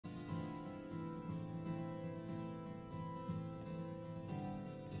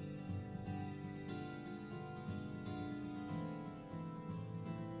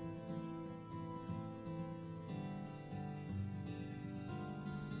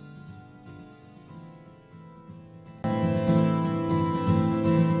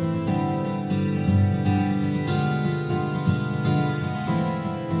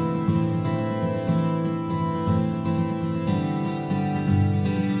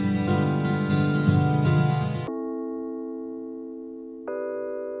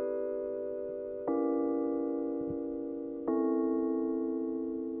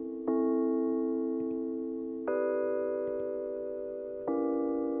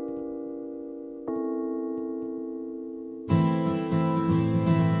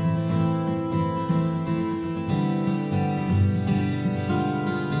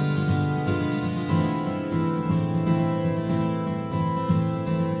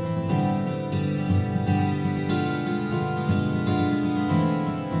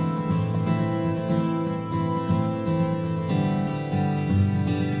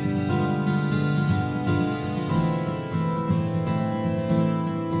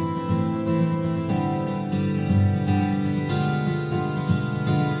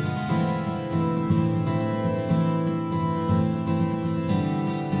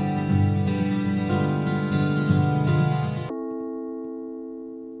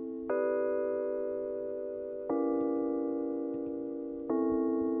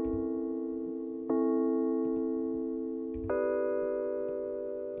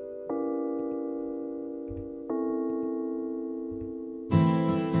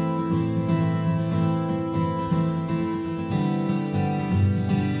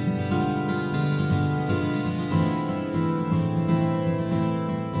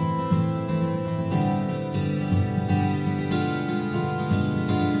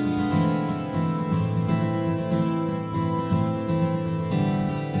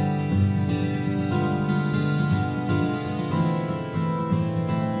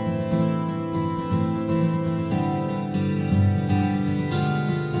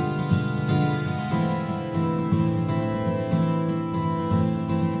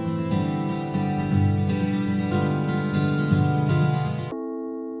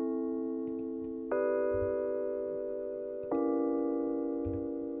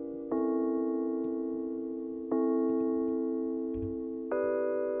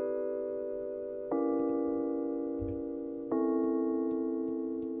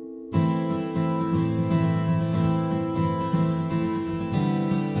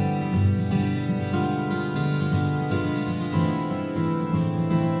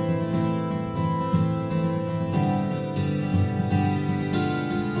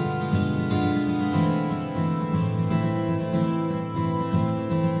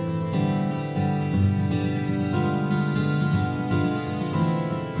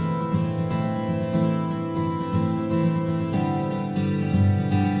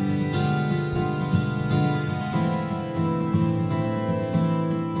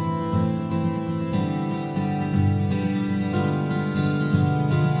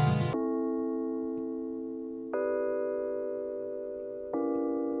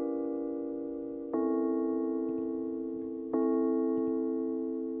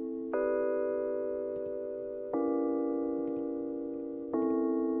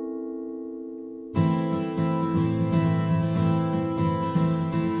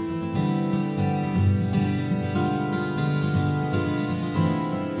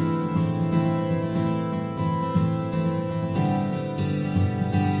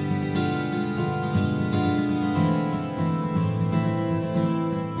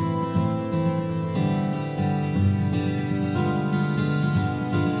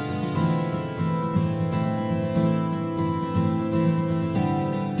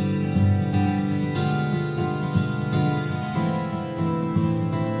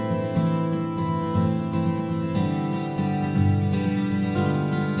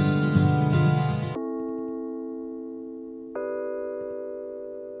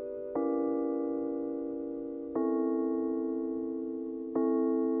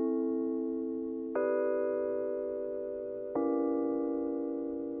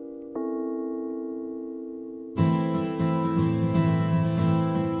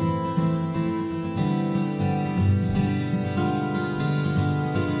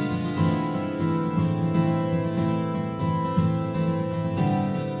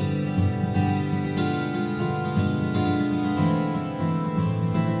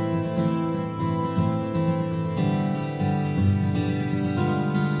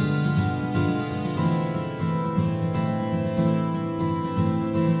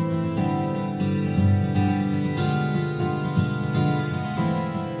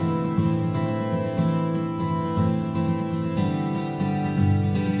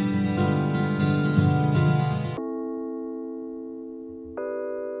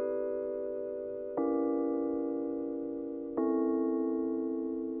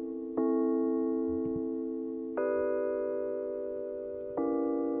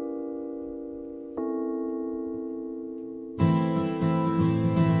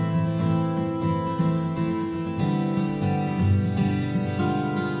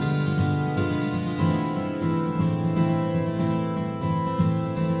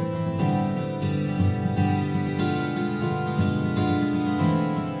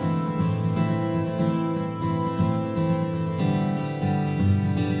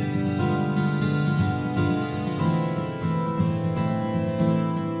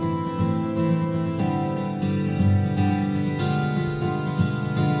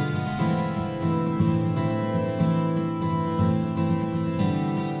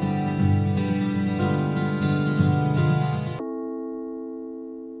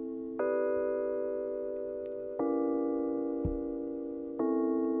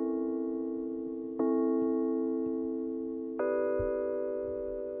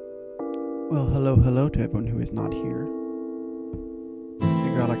Well, hello to everyone who is not here.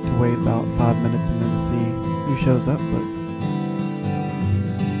 Figure I like to wait about 5 minutes and then see who shows up, but no one's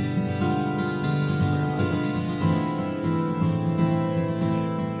here.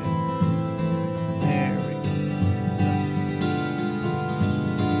 There we go.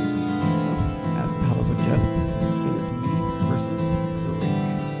 As the title suggests, it is me versus the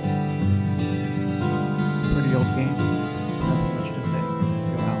Rake. Pretty old game. Nothing much to say.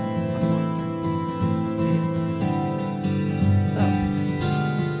 Go out, find a monster. The end. So,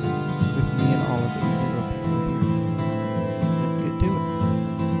 with me and all of the 0 people here, let's get to it.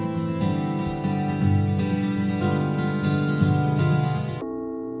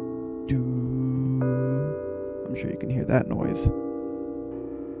 I'm sure you can hear that noise.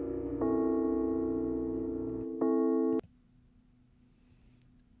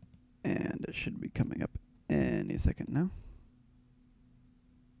 And it should be coming up any second now.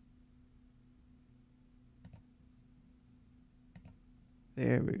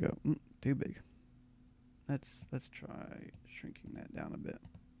 There we go. Too big. Let's try shrinking that down a bit.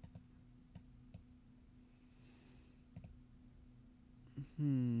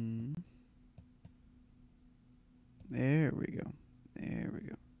 There we go. There we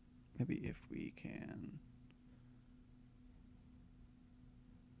go. Maybe if we can.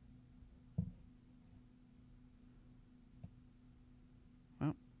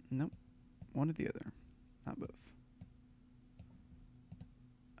 Well, nope. One or the other. Not both.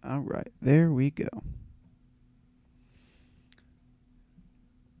 Alright, there we go.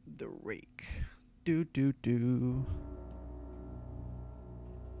 The Rake. Do.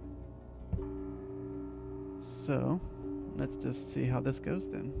 So, let's just see how this goes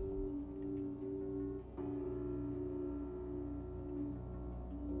then.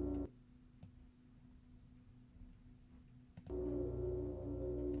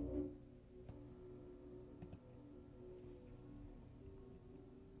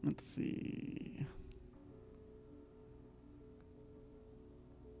 Let's see.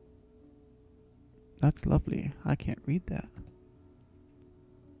 That's lovely. I can't read that.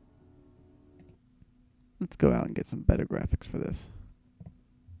 Let's go out and get some better graphics for this.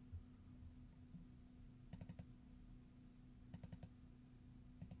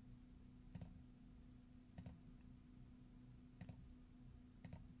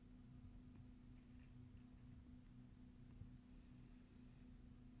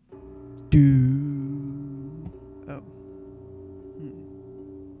 Oh.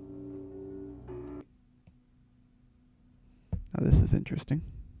 Now this is interesting.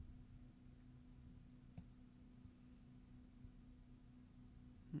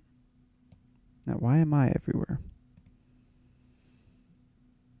 Now why am I everywhere?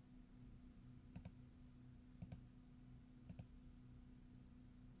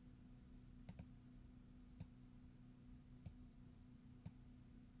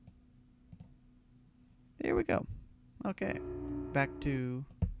 There we go. Okay. Back to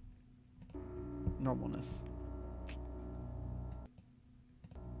normalness.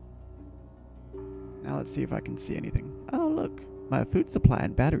 Now let's see if I can see anything. Oh, look. My food supply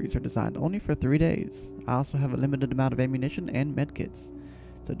and batteries are designed only for 3 days. I also have a limited amount of ammunition and medkits.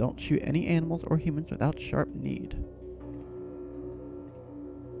 So don't shoot any animals or humans without sharp need.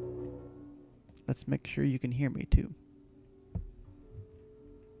 Let's make sure you can hear me too.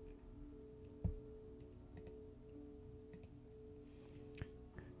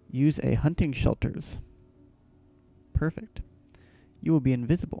 Use a hunting shelters. Perfect. You will be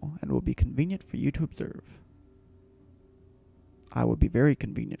invisible and will be convenient for you to observe. I will be very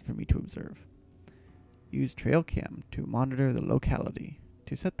convenient for me to observe. Use trail cam to monitor the locality.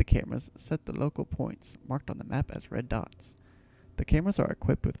 To set the cameras, set the local points marked on the map as red dots. The cameras are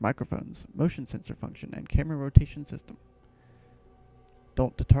equipped with microphones, motion sensor function, and camera rotation system.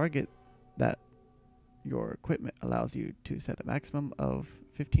 Don't target that. Your equipment allows you to set a maximum of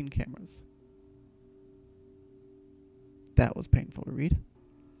 15 cameras. That was painful to read.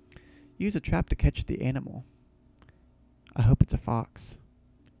 Use a trap to catch the animal. I hope it's a fox.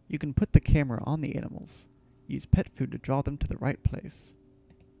 You can put the camera on the animals. Use pet food to draw them to the right place.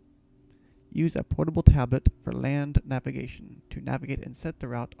 Use a portable tablet for land navigation to navigate and set the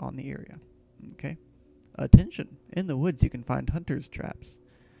route on the area. Okay. Attention! In the woods you can find hunters' traps.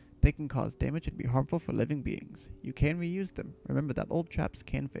 They can cause damage and be harmful for living beings. You can reuse them. Remember that old traps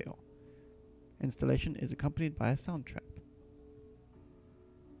can fail. Installation is accompanied by a sound trap.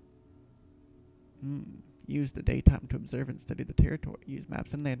 Use the daytime to observe and study the territory. Use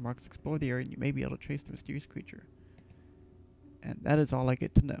maps and landmarks, explore the area, and you may be able to trace the mysterious creature. And that is all I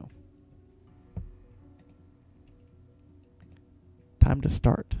get to know. Time to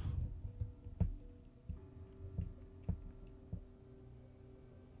start.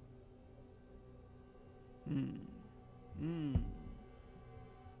 Hmm. Hmm.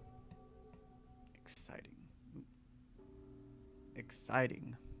 Exciting. Ooh.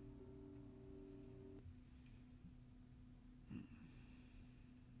 Exciting. Hmm.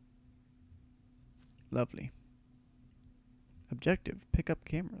 Lovely. Objective, pick up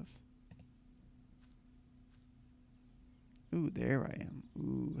cameras. Ooh, there I am.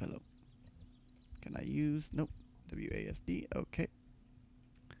 Ooh, hello. Can I use? Nope. WASD. Okay.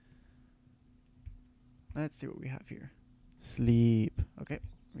 Let's see what we have here. Sleep. Okay.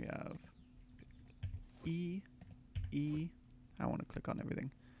 We have E. E. I want to click on everything.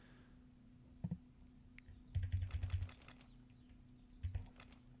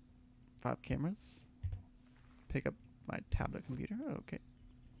 Five cameras. Pick up my tablet computer. Okay.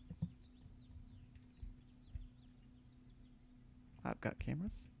 I've got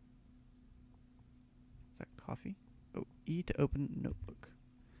cameras. Is that coffee? Oh, E to open notebook.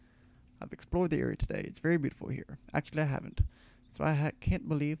 I've explored the area today. It's very beautiful here. Actually, I haven't. So I can't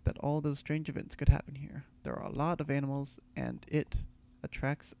believe that all those strange events could happen here. There are a lot of animals, and it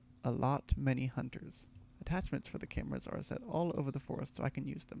attracts a lot many hunters. Attachments for the cameras are set all over the forest so I can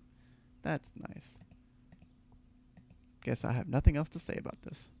use them. That's nice. Guess I have nothing else to say about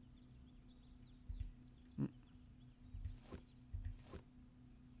this. Mm.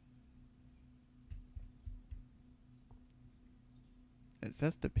 It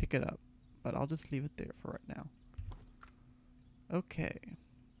says to pick it up, but I'll just leave it there for right now. Okay.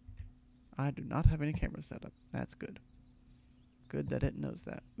 I do not have any cameras set up. That's good. Good that it knows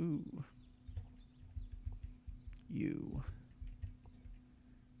that. Ooh. You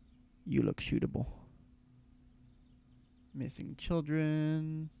look shootable. Missing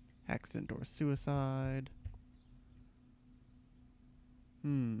children. Accident or suicide. We're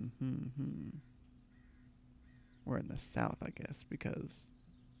in the south, I guess, because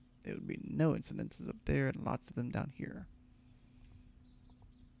it would be no incidences up there and lots of them down here.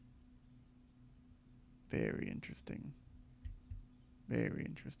 Very interesting. Very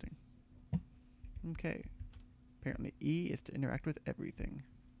interesting. Okay. Apparently E is to interact with everything.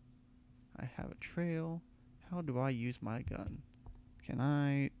 I have a trail. How do I use my gun? Can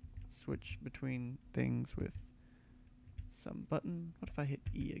I switch between things with some button? What if I hit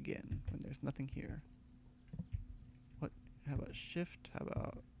E again when there's nothing here? What? How about shift? How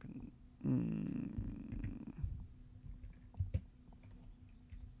about...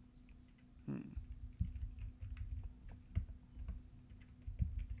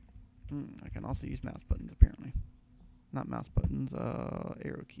 I can also use mouse buttons, apparently. Not mouse buttons,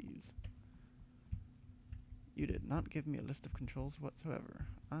 arrow keys. You did not give me a list of controls whatsoever.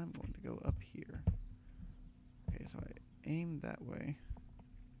 I'm going to go up here. Okay, so I aim that way.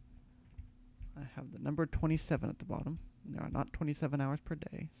 I have the number 27 at the bottom. There are not 27 hours per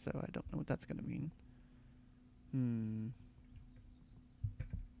day, so I don't know what that's going to mean.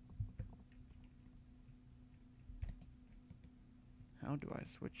 How do I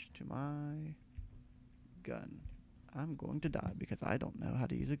switch to my gun? I'm going to die because I don't know how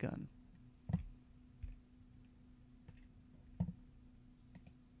to use a gun.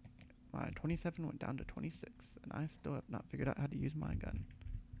 My 27 went down to 26, and I still have not figured out how to use my gun.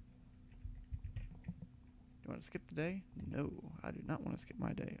 Do you want to skip the day? No, I do not want to skip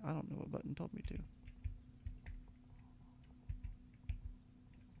my day. I don't know what button told me to.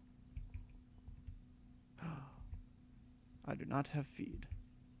 I do not have feed.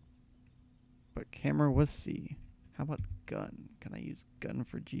 But camera was C. How about gun? Can I use gun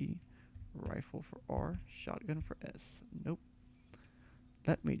for G? Rifle for R? Shotgun for S? Nope.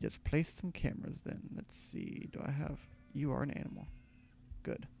 Let me just place some cameras then. Let's see. Do I have... You are an animal.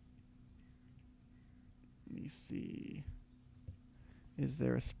 Good. Let me see. Is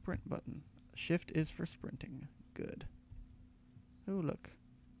there a sprint button? Shift is for sprinting. Good. Oh, look.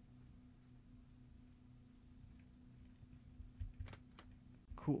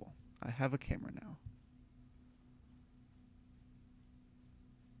 Cool. I have a camera now.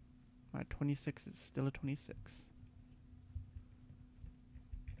 My 26 is still a 26.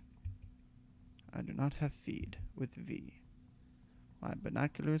 I do not have feed with V. My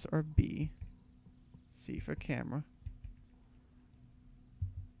binoculars are B. C for camera.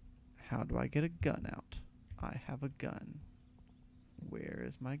 How do I get a gun out? I have a gun. Where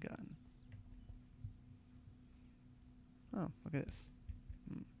is my gun? Oh, look at this.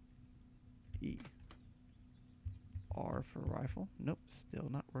 E. R for rifle. Nope, still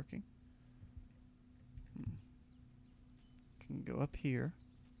not working. Can go up here.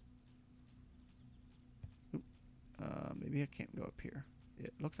 Oop. Maybe I can't go up here.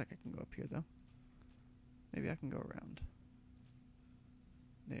 It looks like I can go up here though. Maybe I can go around.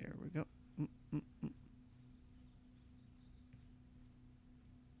 There we go.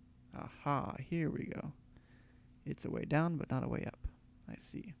 Aha, here we go. It's a way down, but not a way up. I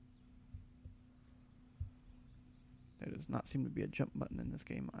see. There does not seem to be a jump button in this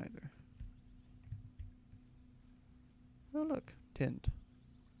game either. Oh look, tint.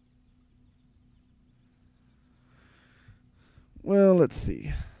 Well, let's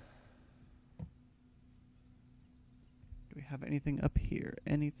see. Do we have anything up here?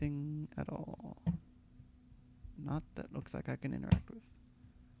 Anything at all? Not that looks like I can interact with.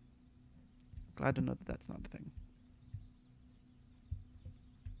 Glad to know that that's not a thing.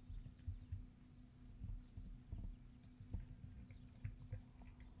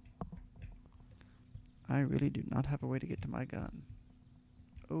 I really do not have a way to get to my gun.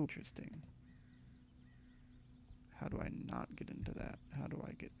 Oh, interesting. How do I not get into that? How do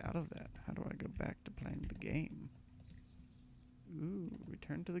I get out of that? How do I go back to playing the game? Ooh,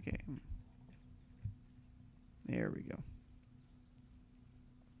 return to the game. There we go.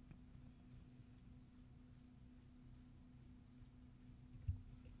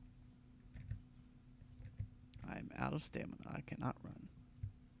 I'm out of stamina. I cannot run.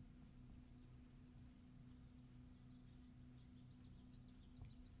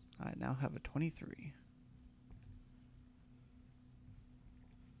 I now have a 23.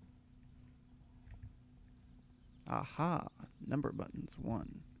 Aha! Number buttons,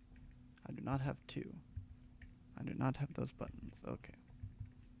 1. I do not have 2. I do not have those buttons. Okay.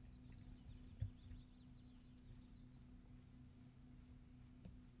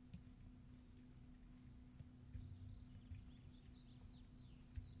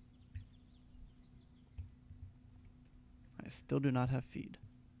 I still do not have feed.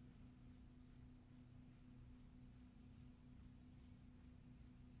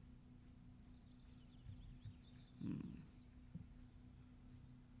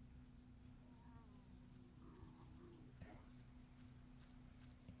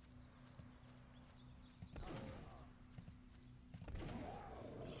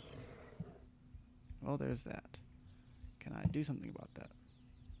 Well, there's that. Can I do something about that?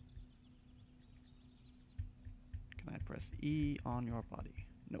 Can I press E on your body?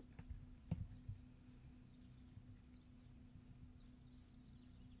 Nope.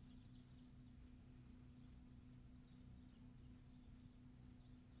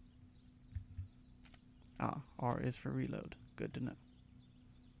 Ah, R is for reload. Good to know.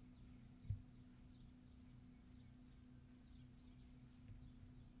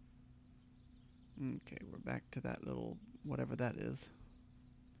 Okay, we're back to that little whatever that is.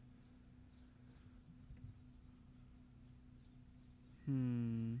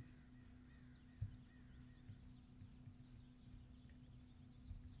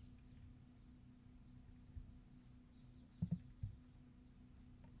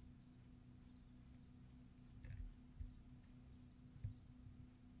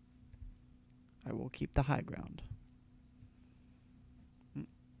 I will keep the high ground.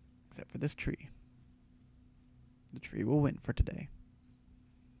 Except for this tree. The tree will win for today.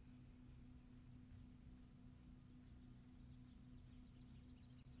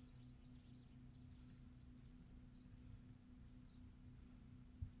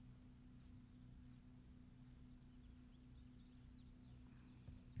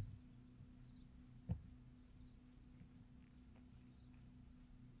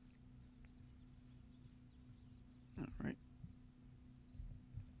 Alright.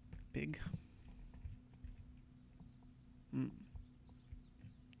 Big.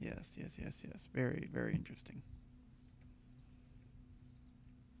 Yes, yes, yes, yes. Very, very interesting.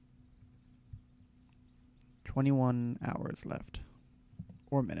 21 hours left.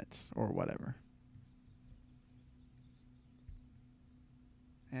 Or minutes, or whatever.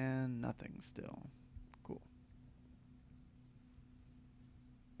 And nothing still. Cool.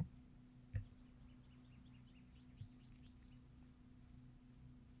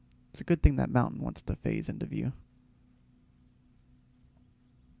 It's a good thing that mountain wants to phase into view.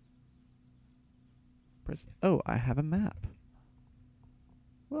 Press. Oh, I have a map.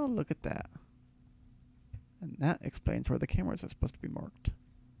 Well, look at that. And that explains where the cameras are supposed to be marked.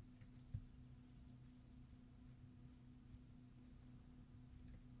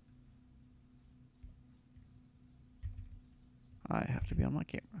 I have to be on my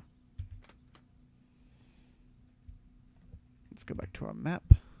camera. Let's go back to our map.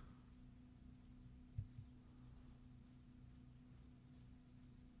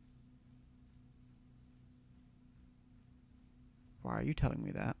 Why are you telling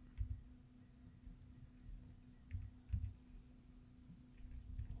me that?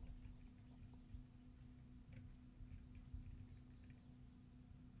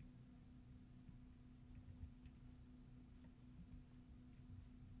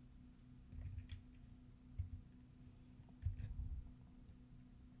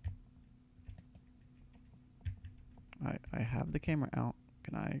 I have the camera out.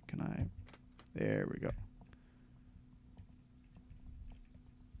 Can I? There we go.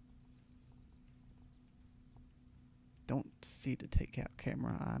 Don't see to take out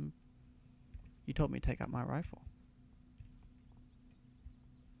camera. You told me to take out my rifle.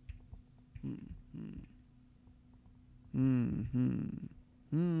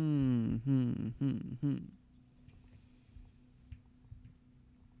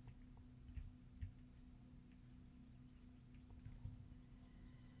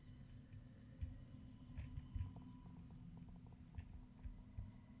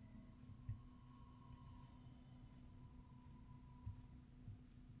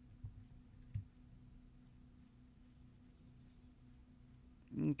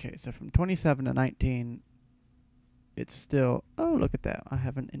 Okay, so from 27 to 19, it's still... Oh, look at that. I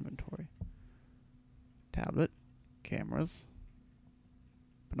have an inventory. Tablet, cameras,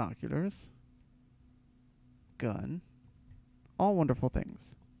 binoculars, gun. All wonderful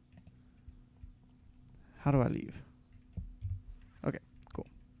things. How do I leave? Okay, cool.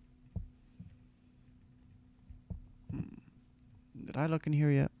 Did I look in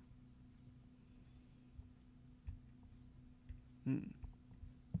here yet?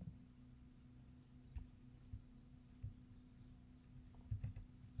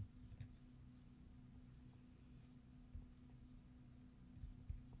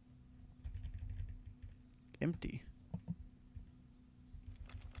 Empty.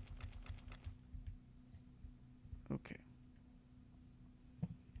 Okay.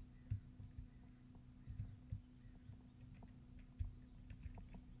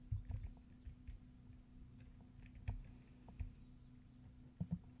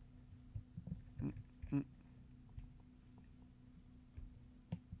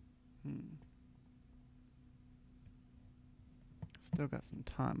 Still got some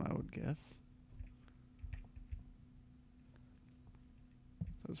time, I would guess.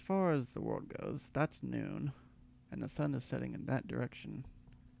 So as far as the world goes, that's noon, and the sun is setting in that direction.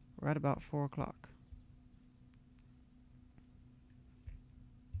 We're at about 4 o'clock.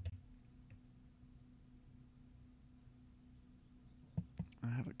 I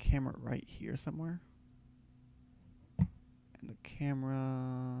have a camera right here somewhere. And a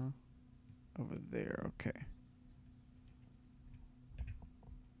camera over there, okay.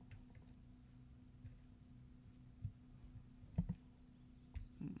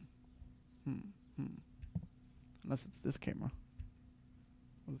 Unless it's this camera.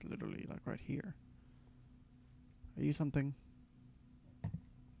 It was literally like right here. Are you something?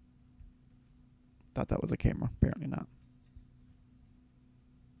 Thought that was a camera. Apparently not.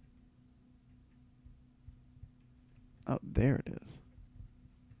 Oh, there it is.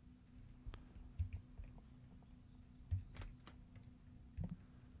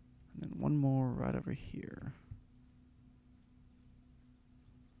 And then one more right over here.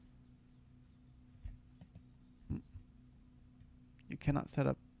 You cannot set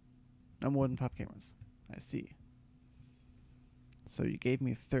up no more than 5 cameras. I see. So you gave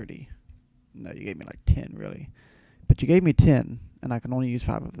me 30. No, you gave me like 10, really. But you gave me 10, and I can only use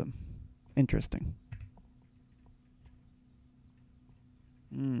 5 of them. Interesting.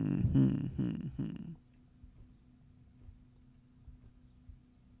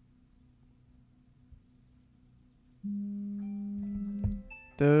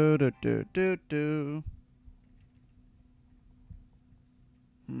 Do do do do do.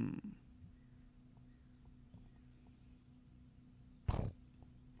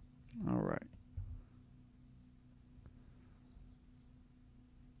 All right.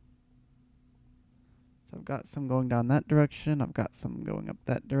 So I've got some going down that direction. I've got some going up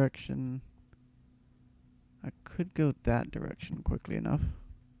that direction. I could go that direction quickly enough.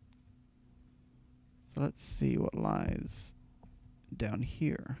 So let's see what lies down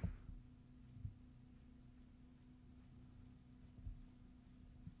here.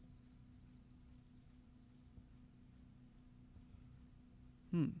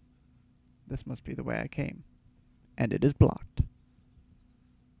 This must be the way I came. And it is blocked.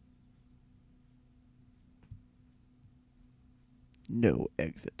 No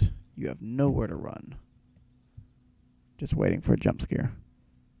exit. You have nowhere to run. Just waiting for a jump scare.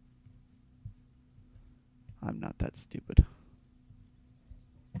 I'm not that stupid.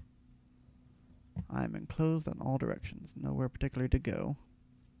 I'm enclosed on all directions. Nowhere particularly to go.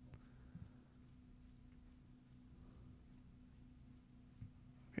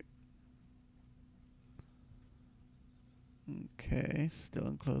 Okay, still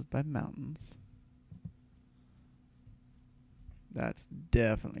enclosed by mountains. That's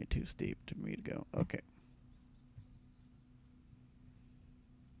definitely too steep to me to go. Okay.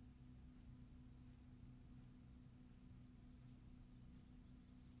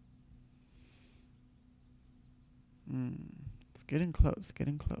 It's getting close,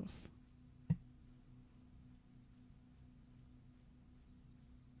 getting close.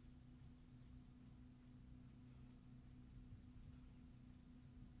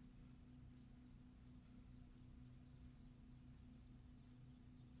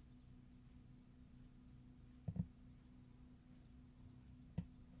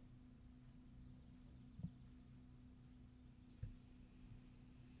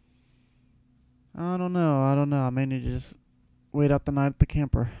 I don't know, I don't know. I may need to just wait out the night at the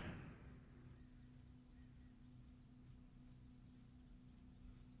camper.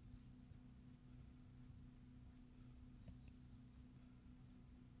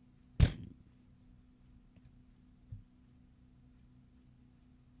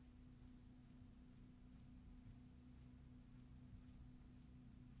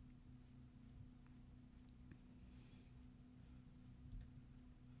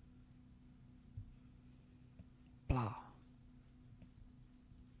 Blah.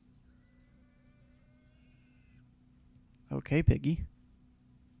 Okay, Piggy.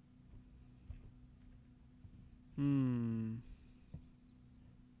 Hmm.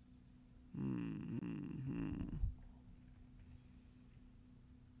 Hmm.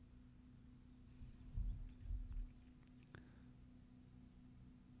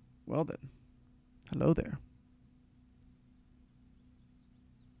 Well then. Hello there.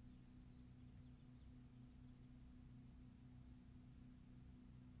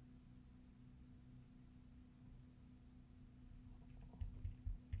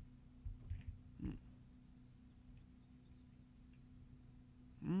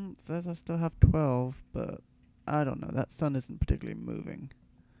 It says I still have 12, but I don't know. That sun isn't particularly moving.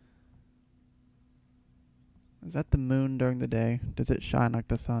 Is that the moon during the day? Does it shine like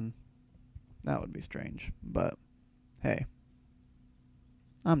the sun? That would be strange, but hey,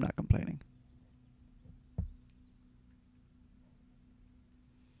 I'm not complaining.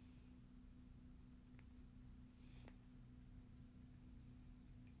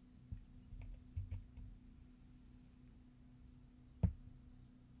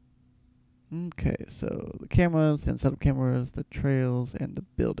 Okay, so the cameras, the setup cameras, the trails, and the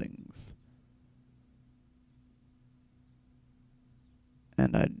buildings.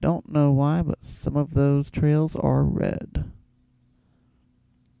 And I don't know why, but some of those trails are red.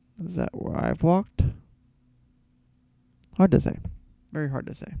 Is that where I've walked? Hard to say. Very hard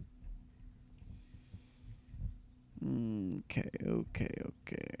to say. Okay, okay,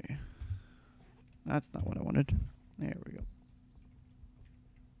 okay. That's not what I wanted. There we go.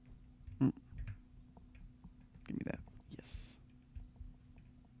 Give me that. Yes.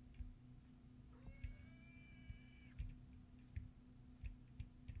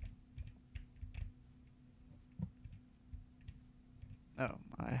 Oh,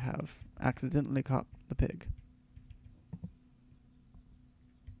 I have accidentally caught the pig.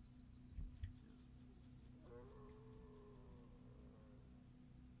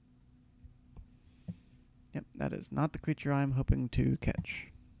 Yep, that is not the creature I'm hoping to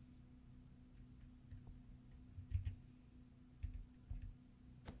catch.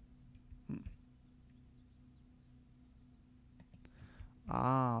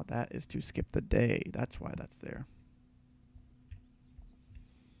 Ah, that is to skip the day. That's why that's there.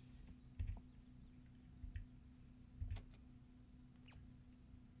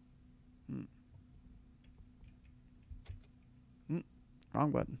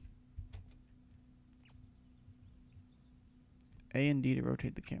 Wrong button. A and D to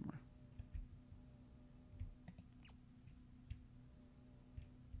rotate the camera.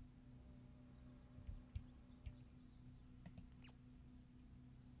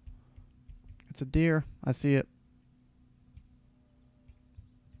 It's a deer. I see it.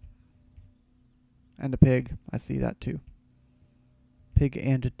 And a pig. I see that too. Pig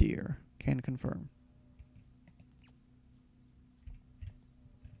and a deer. Can confirm.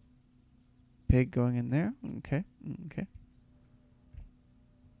 Pig going in there. Okay. Okay.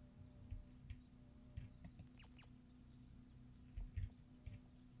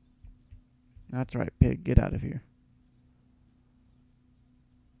 That's right, pig. Get out of here.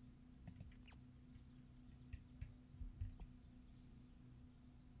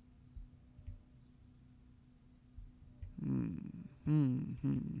 Hmm. Hmm.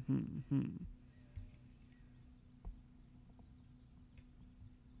 Hmm. Hmm. Hmm.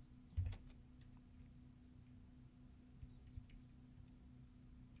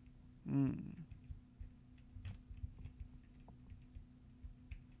 Hmm.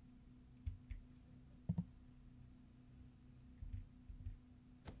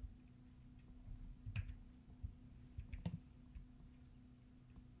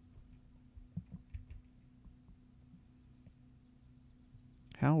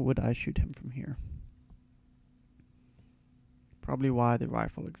 How would I shoot him from here? Probably why the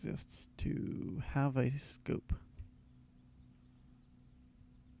rifle exists, to have a scope.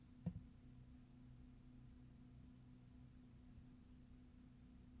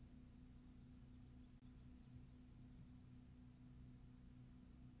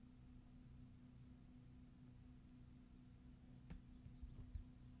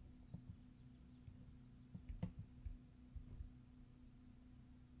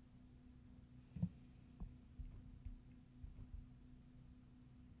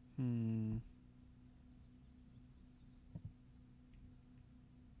 Hmm.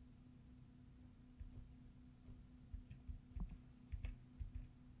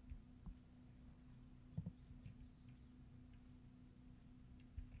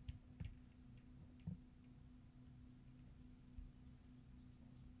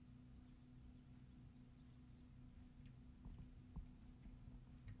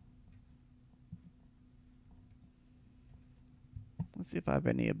 Let's see if I have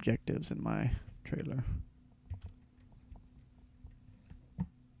any objectives in my trailer.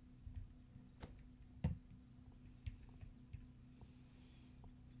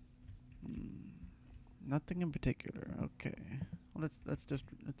 Nothing in particular. Okay. Well, let's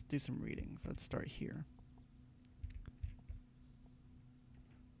do some readings. Let's start here.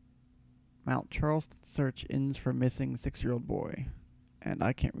 Mount Charleston search ends for missing 6-year-old boy, and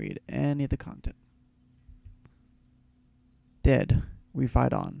I can't read any of the content. Dead. We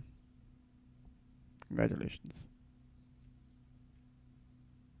fight on. Congratulations.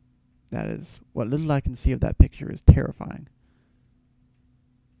 That is, what little I can see of that picture is terrifying.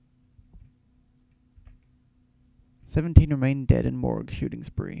 17 remain dead in morgue shooting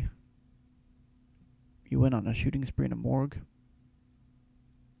spree. You went on a shooting spree in a morgue?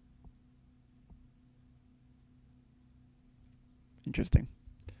 Interesting.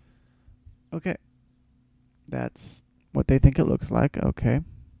 Okay. That's what they think it looks like. Okay.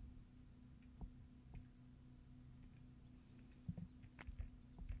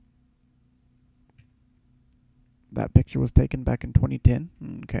 That picture was taken back in 2010.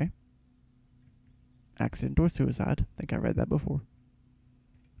 Okay. Accident or suicide. I think I read that before.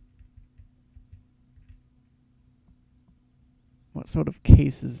 What sort of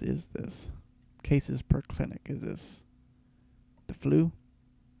cases is this? Cases per clinic. Is this the flu?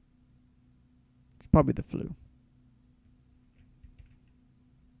 It's probably the flu.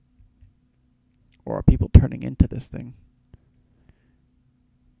 Or are people turning into this thing?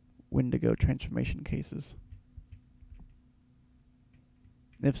 Wendigo transformation cases.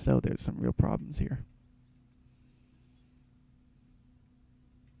 If so, there's some real problems here.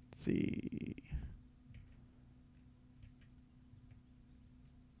 Let's see.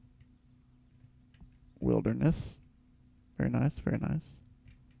 Wilderness. Very nice, very nice.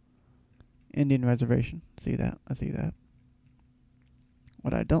 Indian reservation. See that? I see that.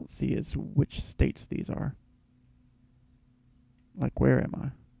 What I don't see is which states these are. Like, where am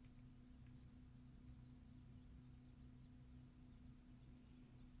I?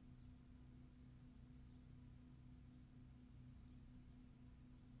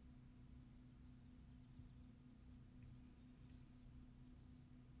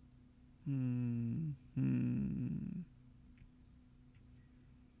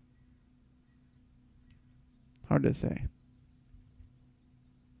 Hard to say.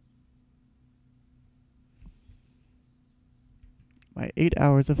 My 8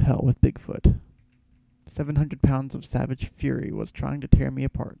 hours of hell with Bigfoot. 700 pounds of savage fury was trying to tear me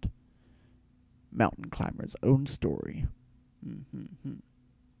apart. Mountain climber's own story.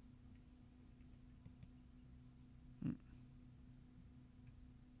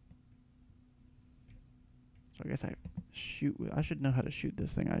 So I guess I should know how to shoot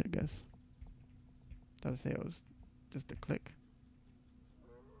this thing, I guess. Thought I say it was just a click.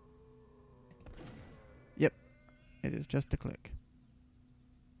 Yep, it is just a click.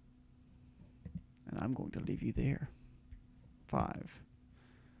 And I'm going to leave you there. 5.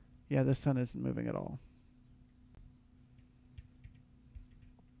 Yeah, the sun isn't moving at all.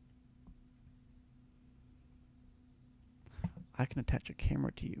 I can attach a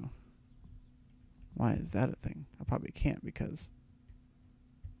camera to you. Why is that a thing? I probably can't because...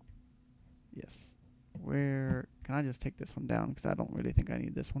 Yes. Where... Can I just take this one down? Because I don't really think I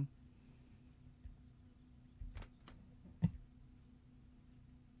need this one.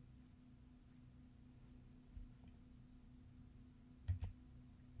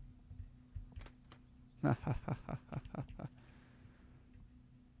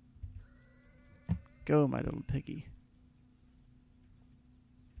 Go, my little piggy.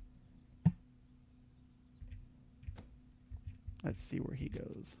 Let's see where he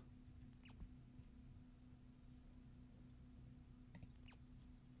goes.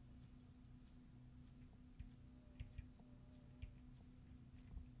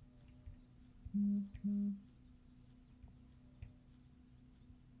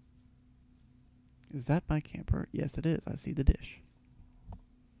 Is that my camper? Yes, it is. I see the dish.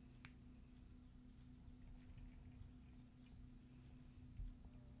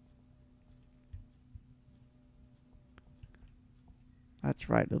 That's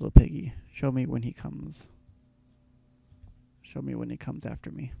right, little piggy. Show me when he comes. Show me when he comes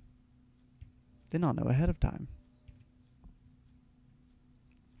after me. Then I'll know ahead of time.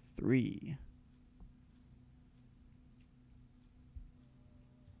 3.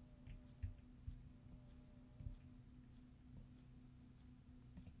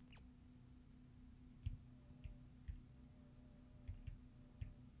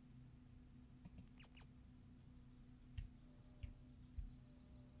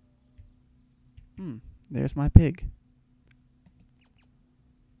 There's my pig.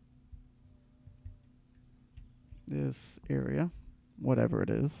 This area, whatever it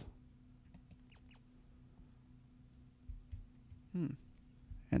is.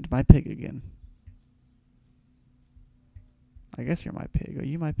 And my pig again. I guess you're my pig. Are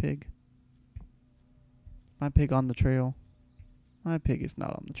you my pig? My pig on the trail? My pig is not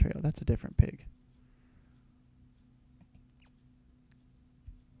on the trail. That's a different pig.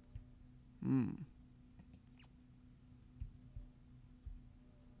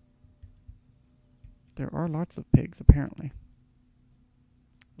 There are lots of pigs, apparently.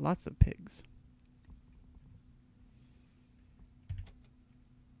 Lots of pigs.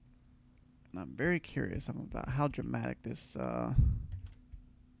 And I'm very curious about how dramatic this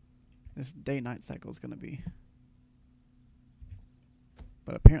this day-night cycle is going to be.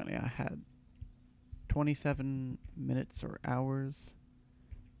 But apparently I had 27 minutes or hours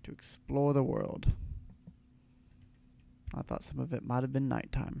to explore the world. I thought some of it might have been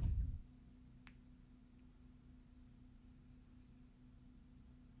nighttime.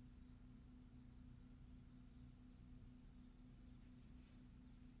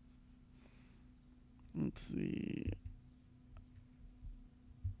 Let's see.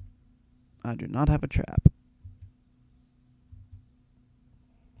 I do not have a trap.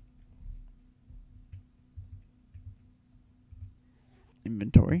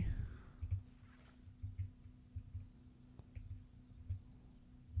 Inventory.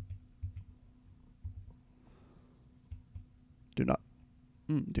 Do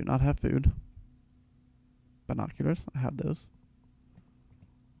not have food. Binoculars, I have those.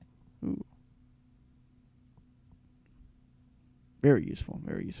 Ooh. Very useful,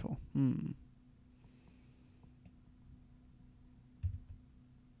 very useful.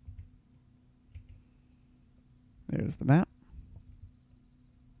 There's the map.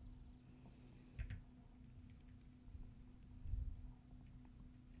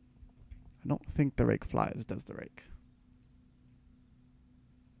 I don't think the rake flies, does the rake?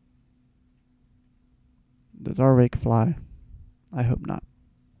 Does our rake fly? I hope not.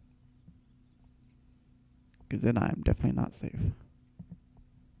 Because then I am definitely not safe.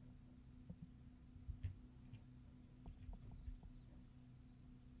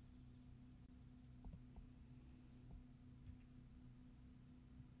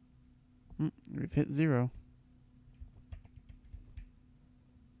 We've hit 0.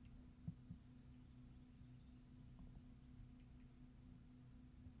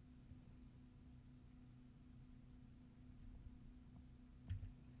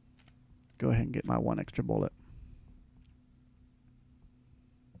 Go ahead and get my 1 extra bullet.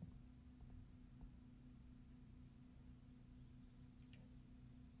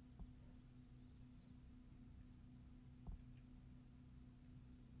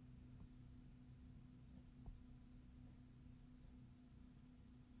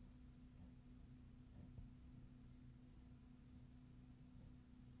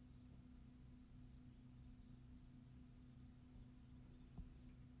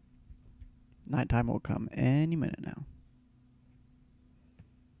 Nighttime will come any minute now.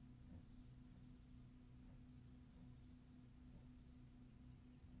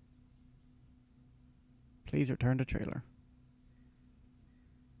 Please return to trailer.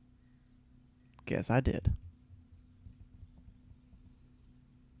 Guess I did.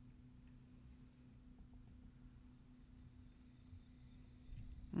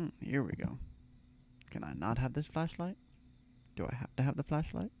 Here we go. Can I not have this flashlight? Do I have to have the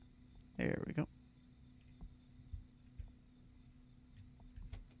flashlight? There we go.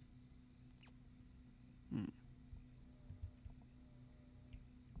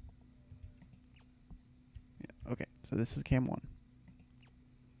 Yeah, okay, so this is cam 1.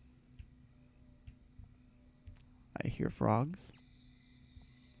 I hear frogs.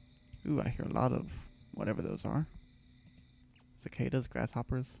 Ooh, I hear a lot of whatever those are. Cicadas,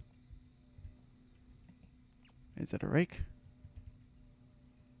 grasshoppers. Is it a rake?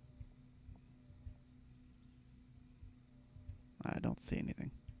 I don't see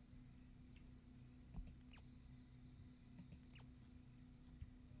anything.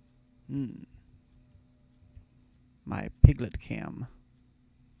 My piglet cam.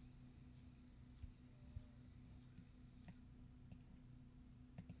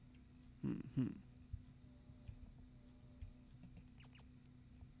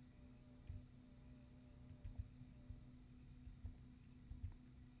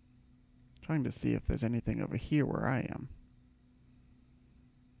 Trying to see if there's anything over here where I am.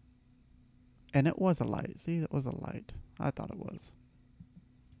 And it was a light. See, that was a light. I thought it was.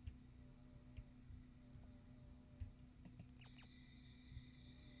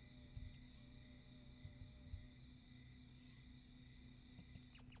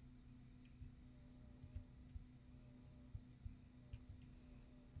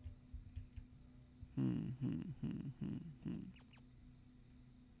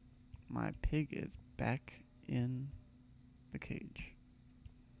 My pig is back in the cage.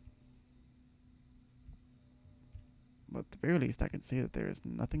 But at the very least, I can see that there is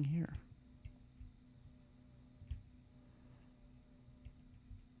nothing here.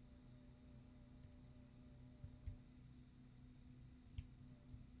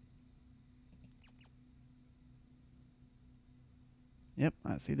 Yep,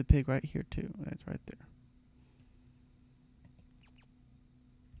 I see the pig right here too. That's right there.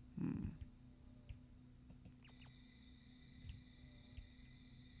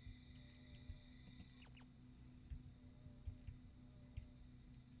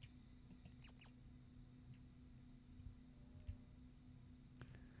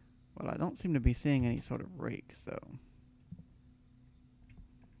 Well, I don't seem to be seeing any sort of rake, so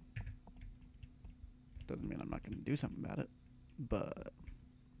doesn't mean I'm not going to do something about it. But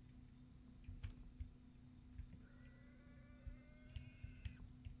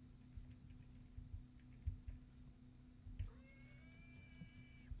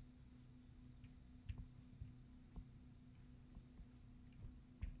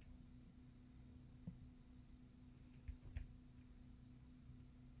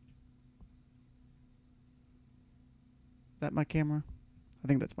is that my camera? I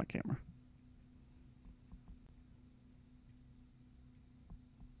think that's my camera.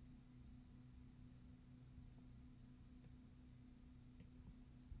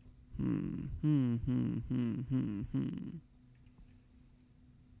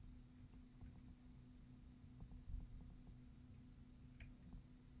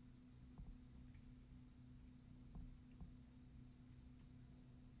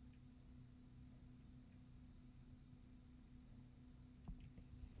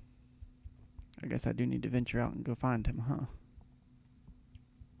 I guess I do need to venture out and go find him, huh?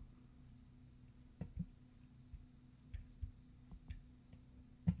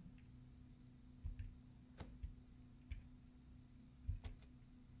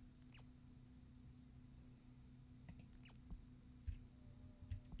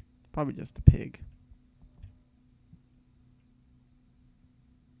 Probably just a pig.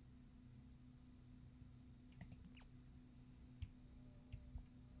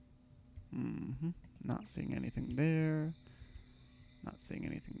 Not seeing anything there. Not seeing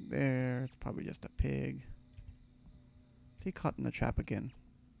anything there. It's probably just a pig. Is he caught in the trap again?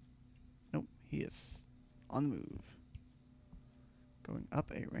 Nope, he is on the move. Going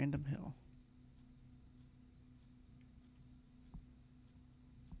up a random hill.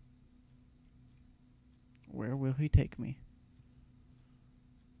 Where will he take me?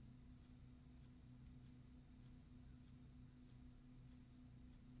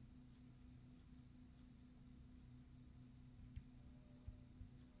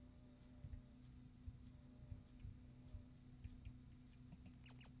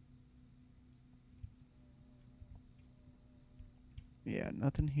 Yeah,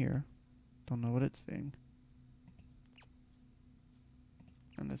 nothing here. Don't know what it's seeing.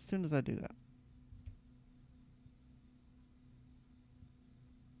 And as soon as I do that,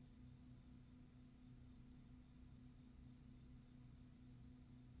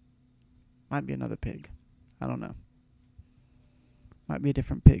 might be another pig. I don't know. Might be a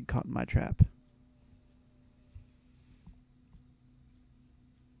different pig caught in my trap.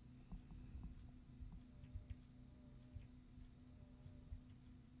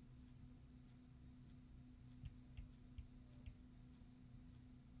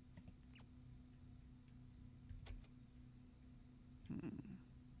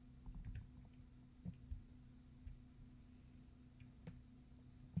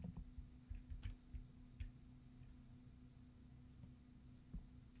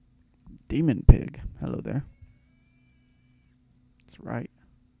 Demon pig. Hello there. That's right.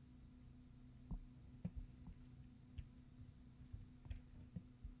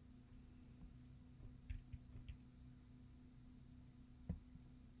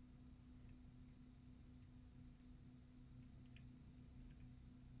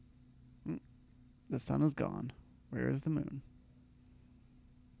 The sun is gone. Where is the moon?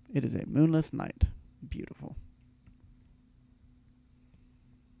 It is a moonless night. Beautiful.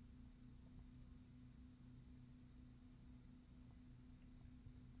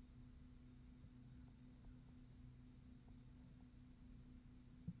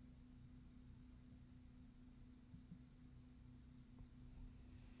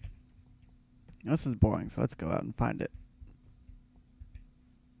 This is boring, so let's go out and find it.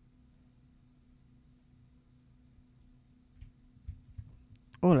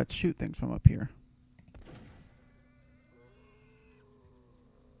 Oh, let's shoot things from up here.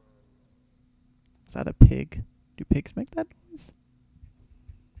 Is that a pig? Do pigs make that noise?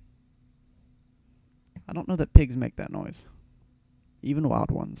 I don't know that pigs make that noise. Even wild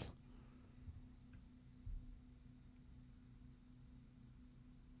ones.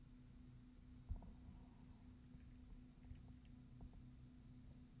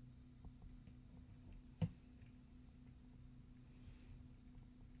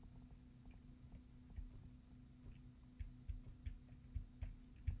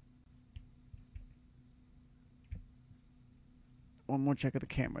 One more check of the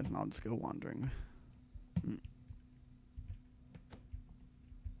cameras and I'll just go wandering.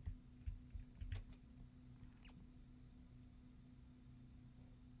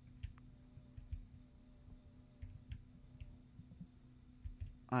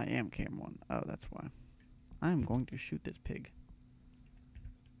 I am cam 1. Oh, that's why. I'm going to shoot this pig.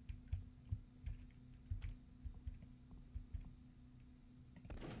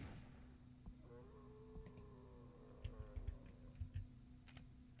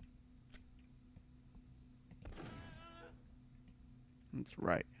 That's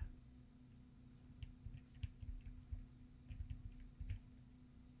right.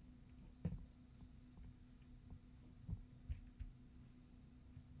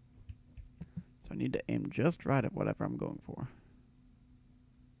 So I need to aim just right at whatever I'm going for.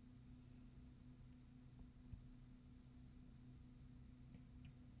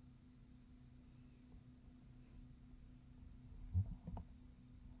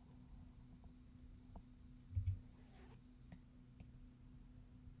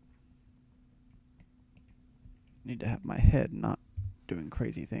 Need to have my head not doing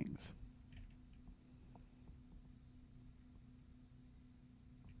crazy things.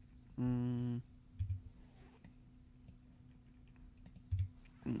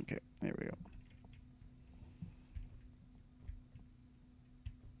 Okay, there we go.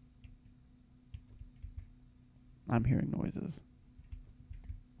 I'm hearing noises.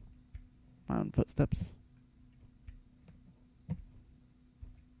 My own footsteps.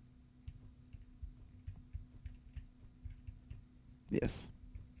 Yes.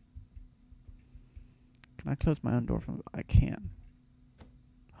 Can I close my own door from... I can.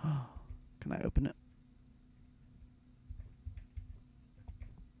 Can I open it?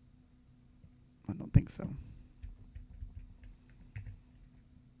 I don't think so.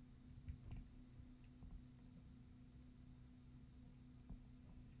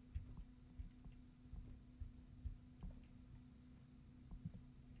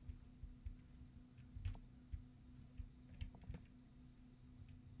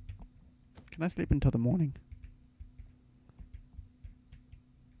 Can I sleep until the morning?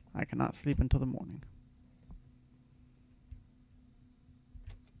 I cannot sleep until the morning.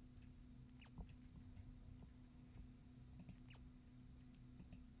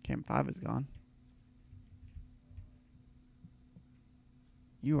 Cam 5 is gone.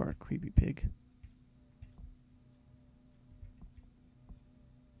 You are a creepy pig.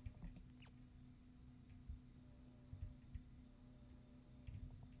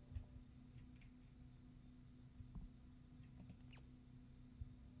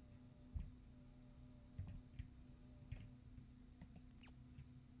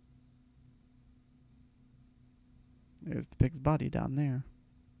 There's the pig's body down there.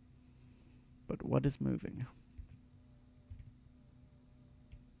 But what is moving?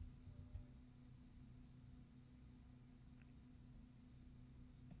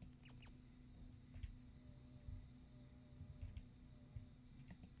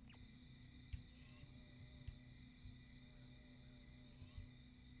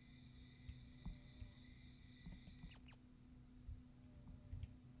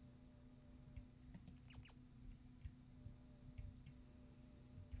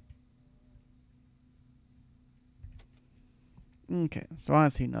 Okay, so I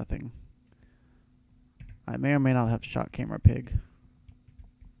see nothing. I may or may not have shot Camera Pig.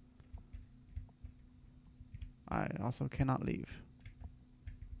 I also cannot leave.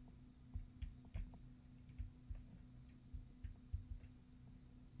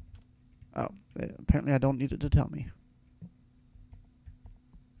 Oh, apparently I don't need it to tell me.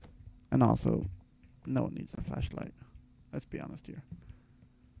 And also, no one needs a flashlight. Let's be honest here.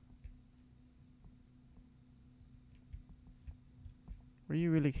 Were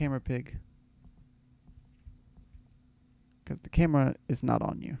you really Camera Pig? Because the camera is not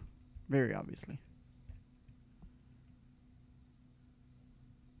on you. Very obviously.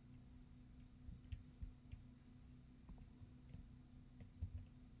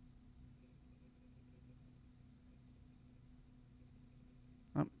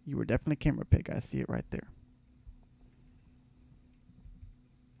 You were definitely Camera Pig. I see it right there.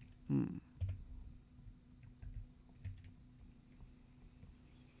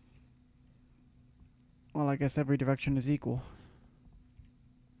 Well, I guess every direction is equal.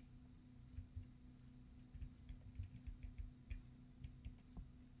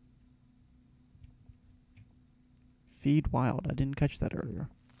 Feed wild. I didn't catch that earlier.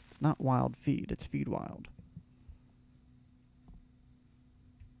 It's not wild feed, it's feed wild.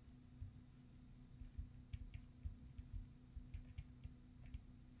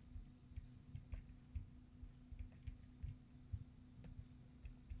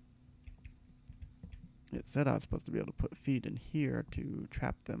 It said I was supposed to be able to put feed in here to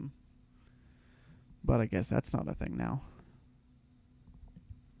trap them. But I guess that's not a thing now.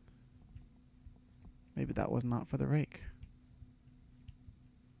 Maybe that was not for the rake.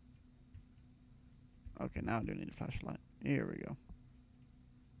 Okay, now I do need a flashlight. Here we go.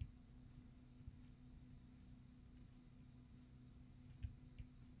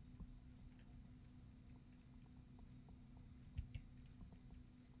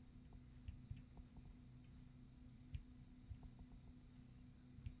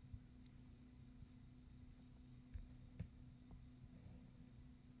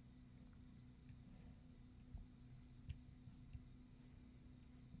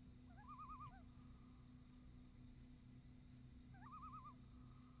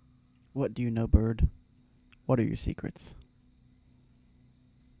 What do you know, bird? What are your secrets?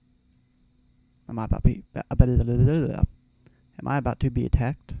 Am I about to be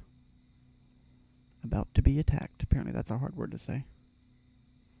attacked? About to be attacked. Apparently that's a hard word to say.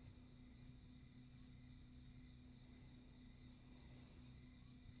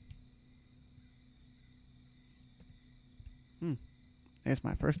 There's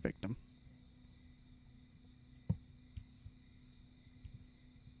my first victim.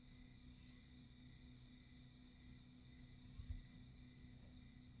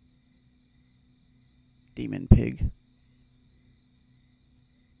 Demon pig.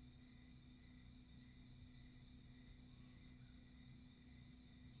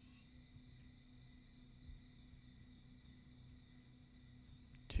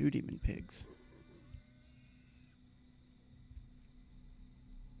 Two demon pigs.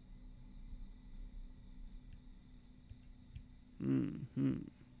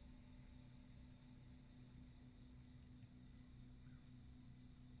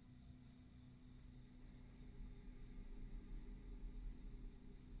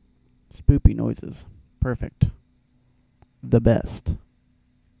 Spoopy noises. Perfect. The best.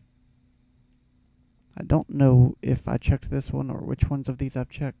 I don't know if I checked this one or which ones of these I've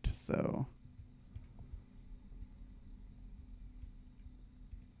checked, so...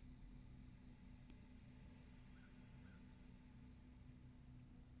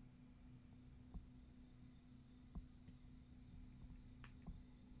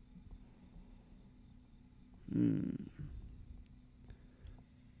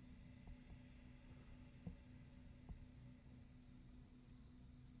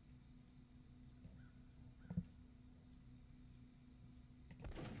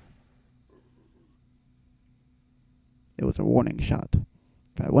 It was a warning shot.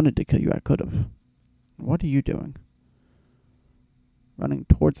 If I wanted to kill you, I could have. What are you doing? Running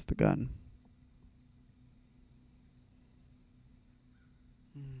towards the gun.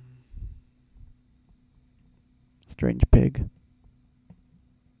 Strange pig.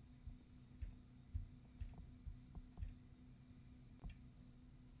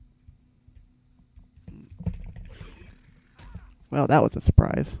 Well, that was a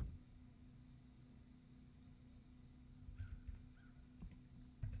surprise.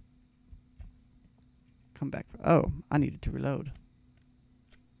 Come back. Oh, I needed to reload.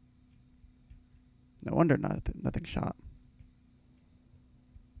 No wonder nothing shot.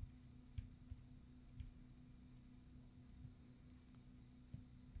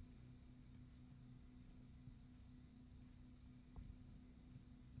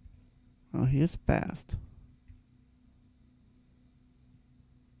 Oh, he is fast.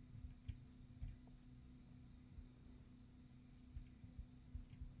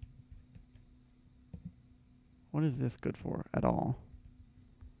 What is this good for at all?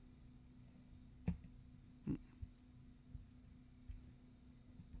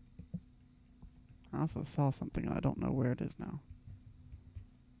 I also saw something and I don't know where it is now.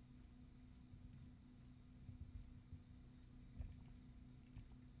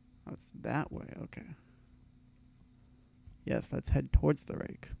 Oh, it's that way. Okay. Yes, let's head towards the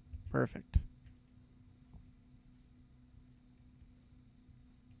rake. Perfect.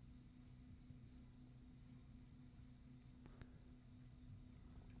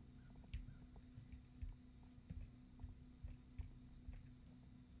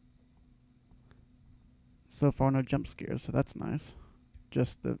 So far, no jump scares, so that's nice.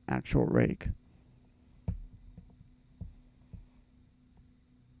 Just the actual rake.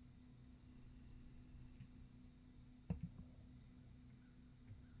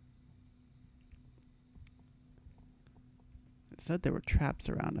 It said there were traps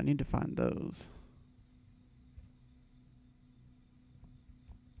around. I need to find those.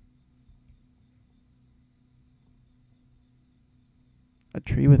 A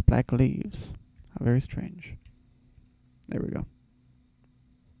tree with black leaves. How very strange. There we go.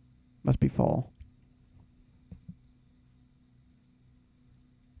 Must be fall.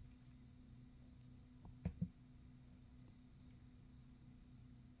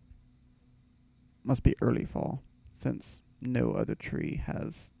 Must be early fall, since no other tree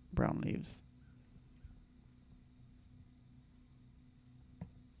has brown leaves.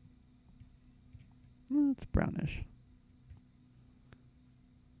 It's brownish.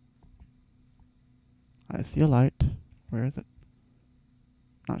 I see a light. Where is it?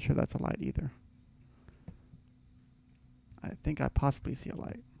 Not sure that's a light either. I think I possibly see a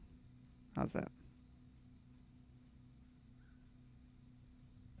light. How's that?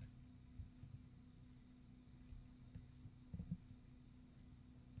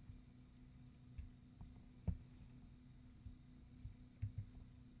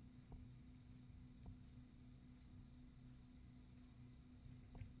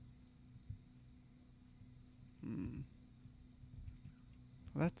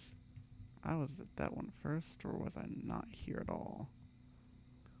 That's... I was at that one first, or was I not here at all?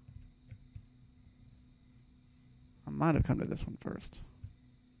 I might have come to this one first.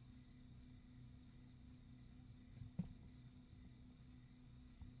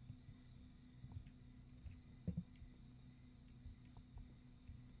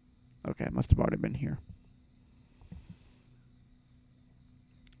 Okay, I must have already been here.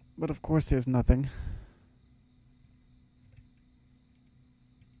 But of course there's nothing.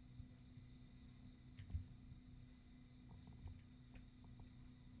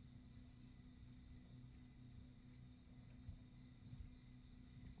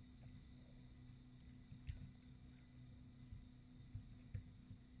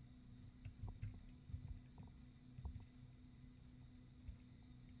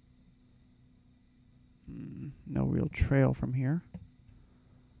 No real trail from here.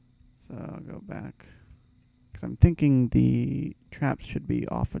 So I'll go back. Because I'm thinking the traps should be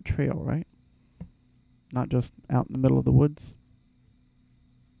off a trail, right? Not just out in the middle of the woods.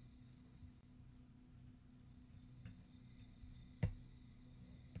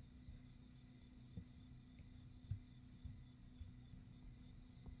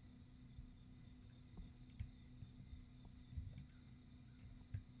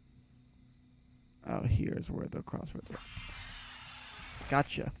 Oh, here's where the crossroads are.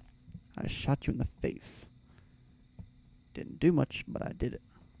 Gotcha. I shot you in the face. Didn't do much, but I did it.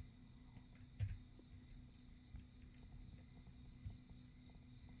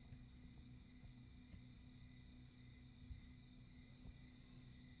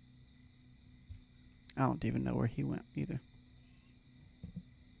 I don't even know where he went either.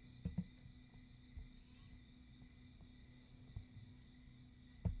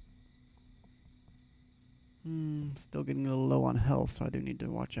 Still getting a little low on health, so I do need to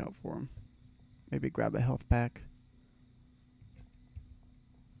watch out for him. Maybe grab a health pack.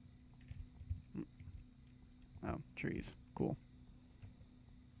 Oh, trees. Cool.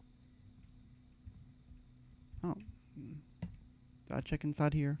 Oh. Did I check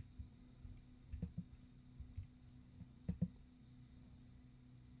inside here?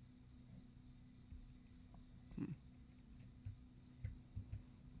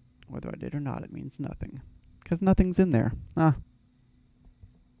 Whether I did or not, it means nothing. Because nothing's in there. Ah.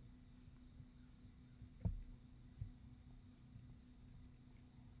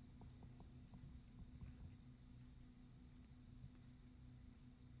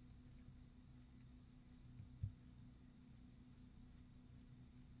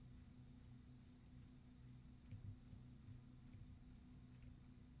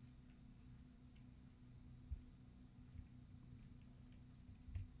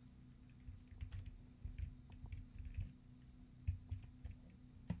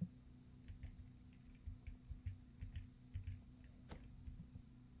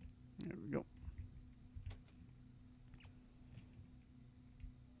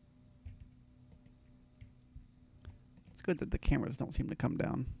 It's good that the cameras don't seem to come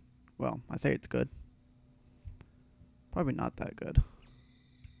down. Well, I say it's good. Probably not that good.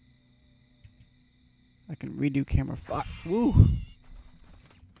 I can redo camera 5. Woo!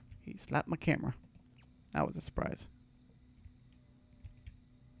 He slapped my camera. That was a surprise.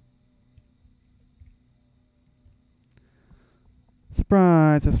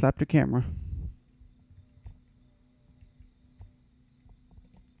 Surprise! I slapped your camera.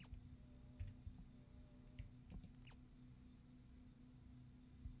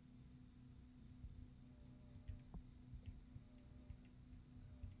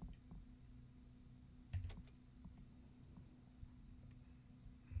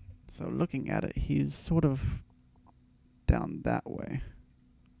 So looking at it, he's sort of down that way.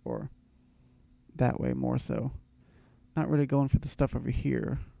 Or that way more so. Not really going for the stuff over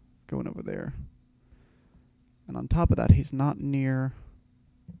here. Going over there. And on top of that, he's not near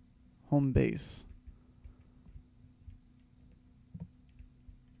home base.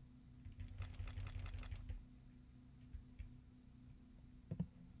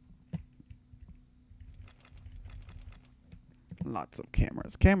 Lots of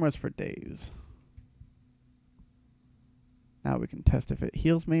cameras. Cameras for days. Now we can test if it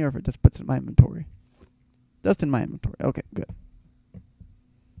heals me or if it just puts it in my inventory. Just in my inventory. Okay, good.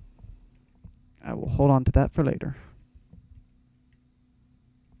 I will hold on to that for later.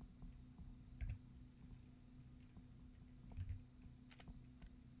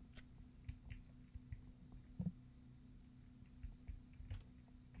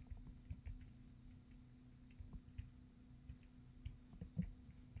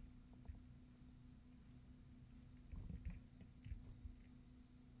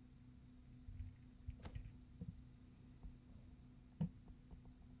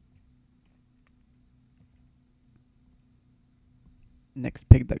 Next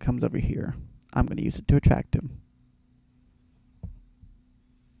pig that comes over here, I'm going to use it to attract him.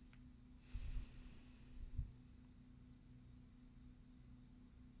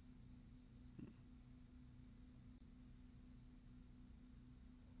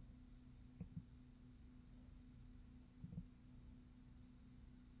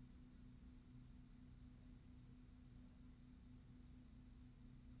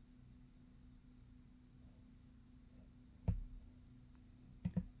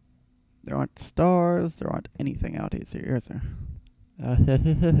 There aren't stars, there aren't anything out here. Is there?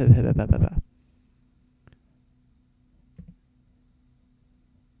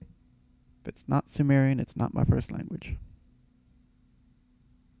 If it's not Sumerian, it's not my first language.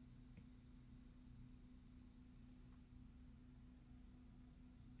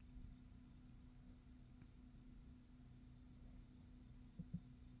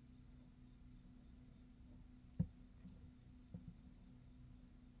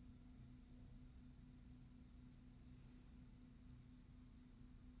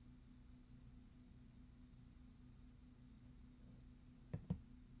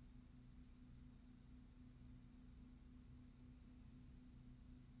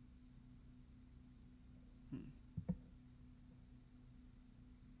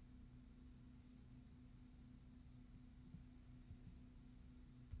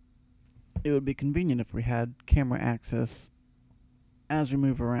 It would be convenient if we had camera access as we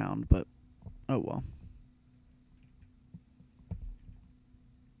move around, but oh well.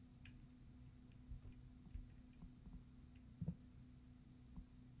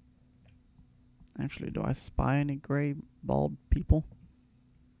 Actually, do I spy any gray, bald people?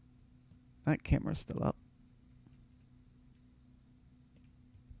 That camera's still up.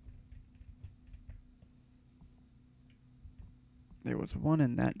 There was one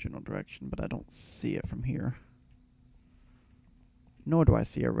in that general direction, but I don't see it from here. Nor do I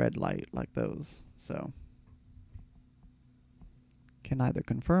see a red light like those, so can neither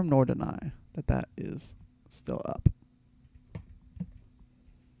confirm nor deny that that is still up.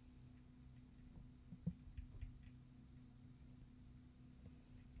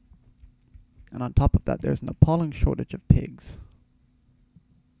 And on top of that, there's an appalling shortage of pigs.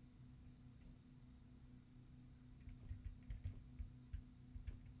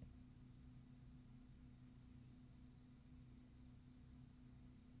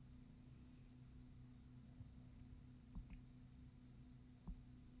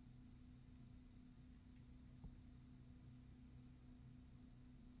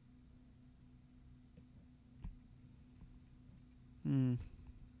 Hmm.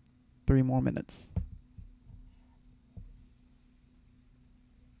 3 more minutes.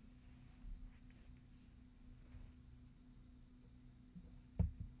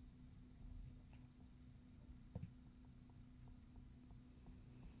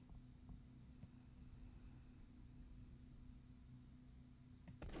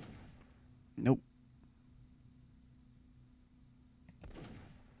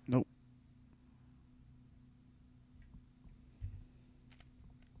 Nope.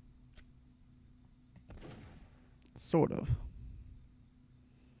 Sort of.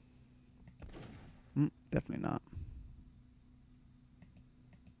 Definitely not.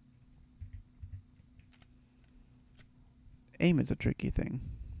 Aim is a tricky thing.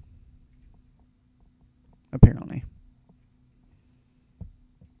 Apparently.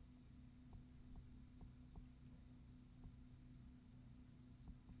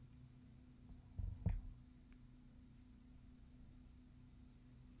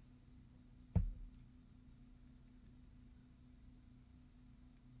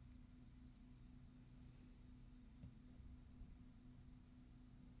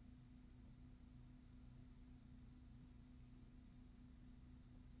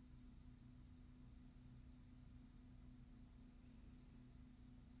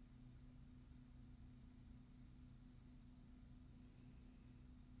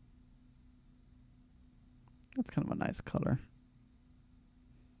 That's kind of a nice color.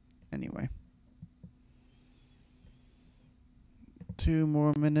 Anyway. 2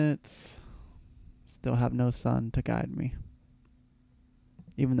 more minutes. Still have no sun to guide me.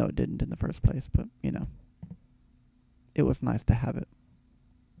 Even though it didn't in the first place, but, you know. It was nice to have it.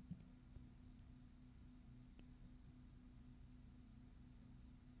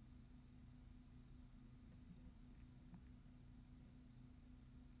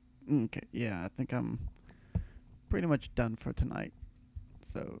 Okay, yeah, I think I'm pretty much done for tonight.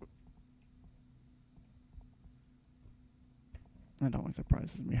 So it always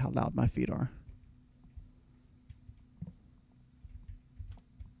surprises me how loud my feet are.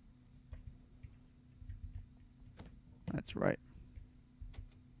 That's right.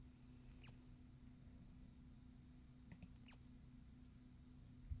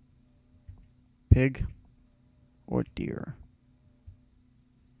 Pig or deer?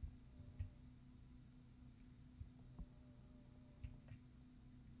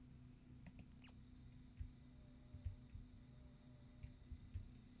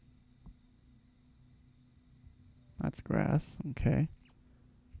 That's grass. Okay.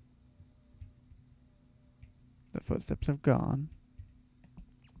 The footsteps have gone.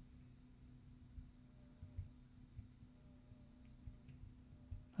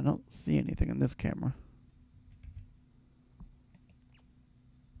 I don't see anything in this camera.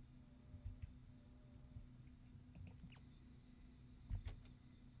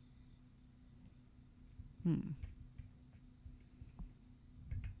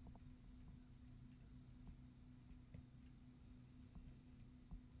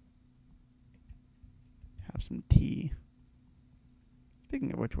 Have some tea.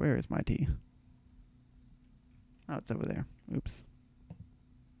 Speaking of which, where is my tea? Oh, it's over there. Oops.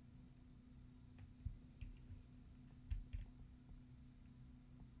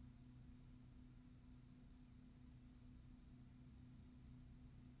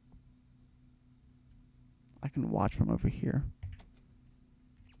 I can watch from over here.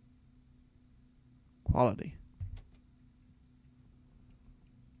 Quality.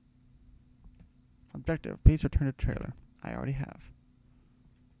 Objective. Please return to trailer. I already have.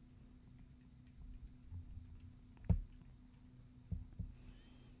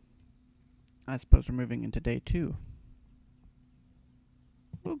 I suppose we're moving into day 2.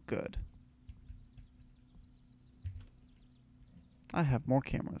 Oh, good. I have more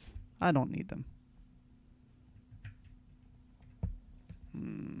cameras. I don't need them.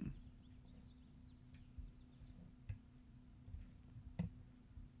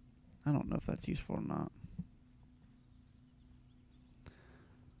 I don't know if that's useful or not.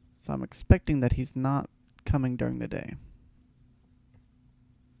 So I'm expecting that he's not coming during the day.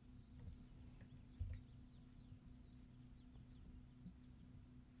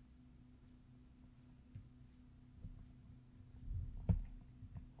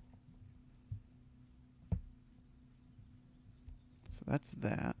 So that's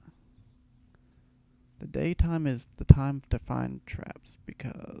that. The daytime is the time to find traps,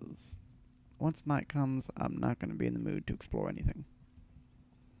 because once night comes, I'm not going to be in the mood to explore anything.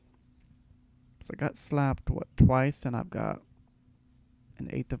 So I got slapped, twice, and I've got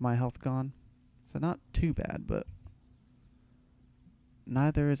 1/8 of my health gone. So not too bad, but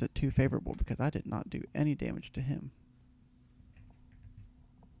neither is it too favorable, because I did not do any damage to him.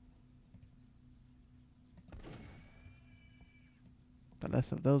 The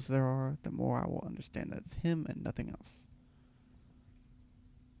less of those there are, the more I will understand that it's him and nothing else.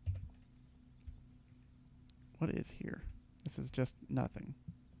 What is here? This is just nothing.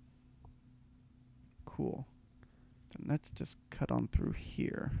 Cool. Then let's just cut on through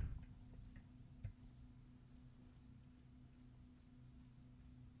here.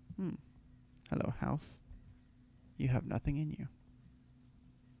 Hmm. Hello, house. You have nothing in you.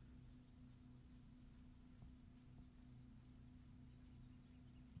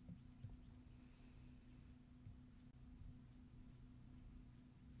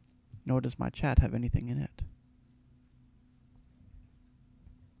 Nor does my chat have anything in it.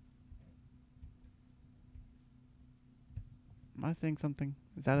 Am I saying something?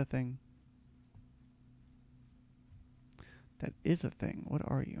 Is that a thing? That is a thing. What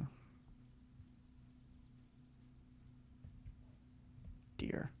are you?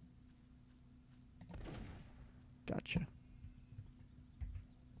 Dear. Gotcha.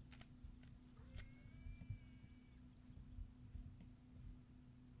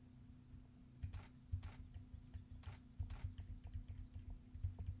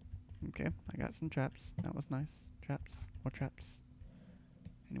 Okay, I got some traps. That was nice. Traps. More traps.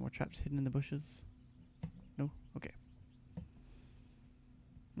 Any more traps hidden in the bushes? No? Okay.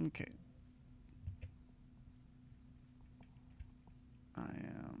 Okay. I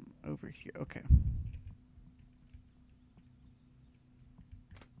am over here. Okay.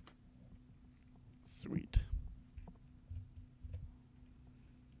 Sweet.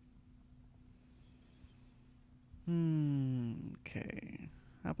 Okay.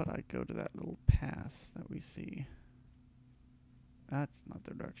 How about I go to that little pass that we see? That's not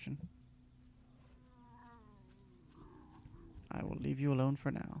the direction. I will leave you alone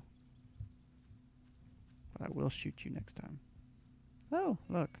for now. But I will shoot you next time. Oh,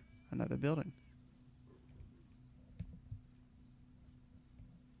 look. Another building.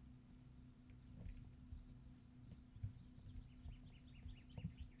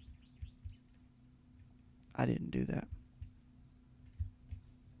 I didn't do that.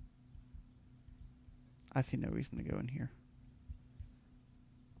 I see no reason to go in here.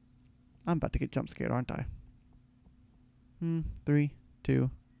 I'm about to get jump scared, aren't I? 3, 2,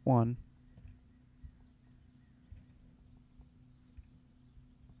 1.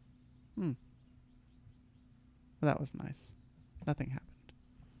 Well, that was nice. Nothing happened.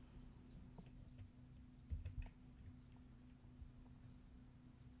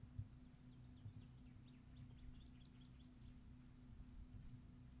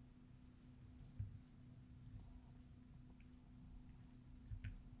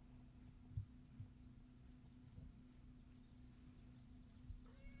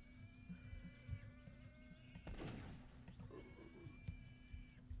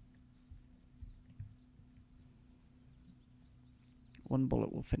 One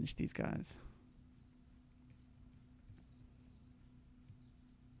bullet will finish these guys.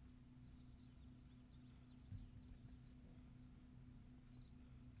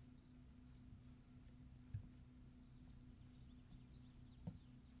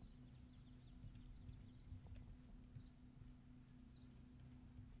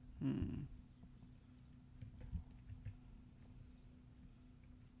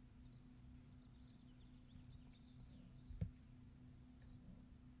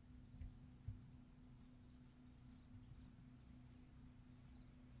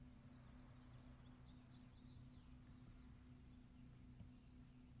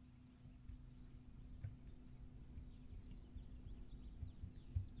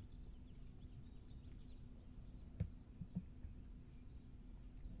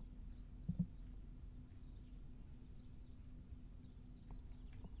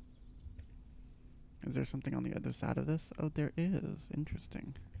 Is there something on the other side of this? Oh, there is.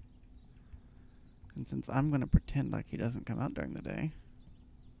 Interesting. And since I'm going to pretend like he doesn't come out during the day,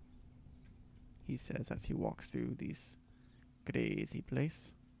 he says as he walks through this crazy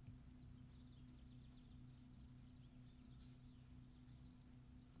place.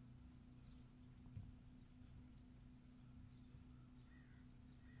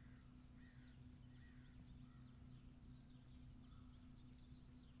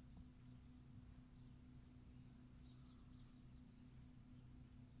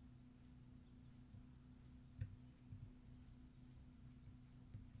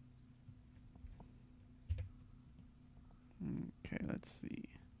 Okay, let's see.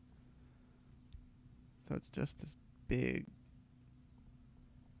 So it's just this big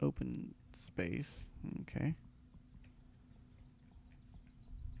open space. Okay.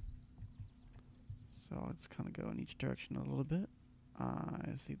 So let's kind of go in each direction a little bit.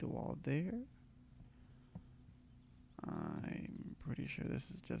 I see the wall there. I'm pretty sure this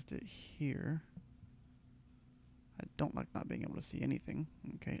is just it here. I don't like not being able to see anything.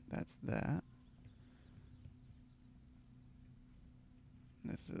 Okay, that's that.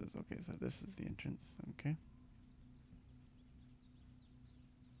 This is, okay, so this is the entrance. Okay.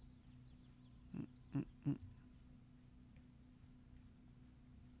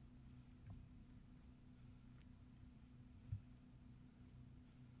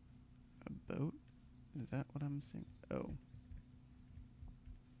 Is that what I'm seeing? Oh.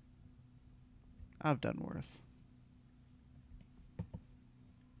 I've done worse.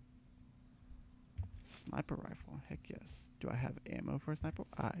 Sniper rifle. Heck yes. Do I have ammo for a sniper?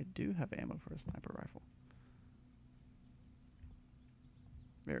 I do have ammo for a sniper rifle.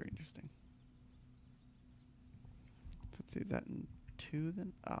 Very interesting. Let's see, is that in 2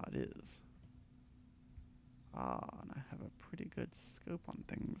 then? Ah, it is. Ah, and I have a pretty good scope on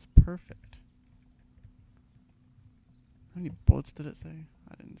things. Perfect. How many bullets did it say?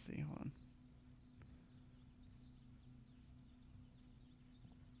 I didn't see. Hold on.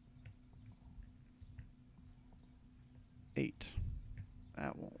 Eight.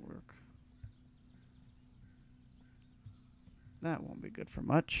 That won't work. That won't be good for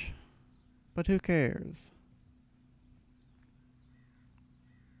much. But who cares?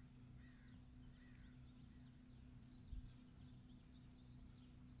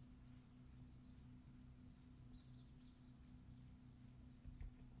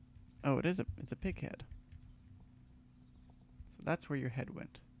 Oh, it's a pig head. So that's where your head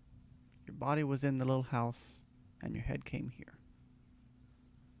went. Your body was in the little house, and your head came here.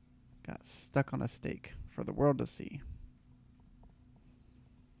 Got stuck on a stake for the world to see.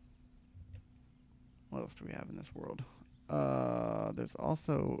 What else do we have in this world? There's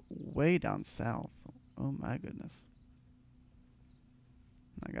also way down south. Oh my goodness.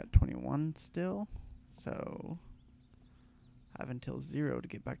 I got 21 still, so I have until 0 to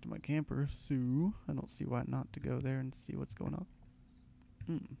get back to my camper, so I don't see why not to go there and see what's going on.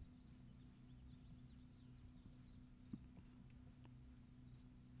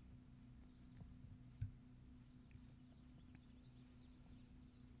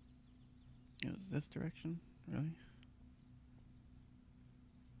 It was this direction? Really?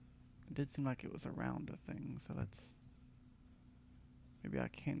 It did seem like it was around a thing, so let's... Maybe I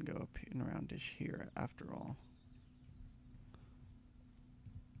can go up and around-ish here after all.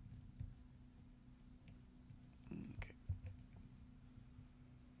 Okay.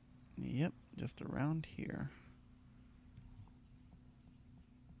 Yep, just around here.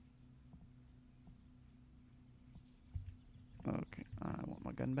 Okay, I want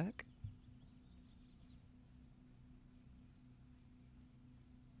my gun back.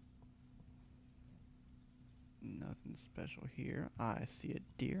 Nothing special here. I see a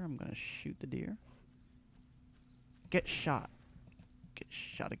deer. I'm gonna shoot the deer. Get shot. Get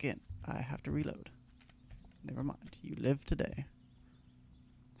shot again. I have to reload. Never mind. You live today.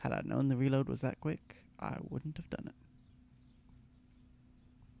 Had I known the reload was that quick, I wouldn't have done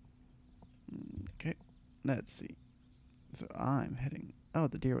it. Okay. Let's see. So I'm heading... Oh,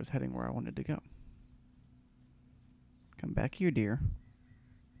 the deer was heading where I wanted to go. Come back here, deer.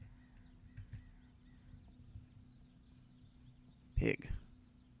 Pig.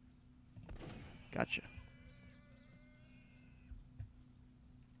 Gotcha.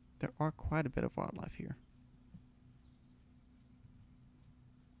 There are quite a bit of wildlife here.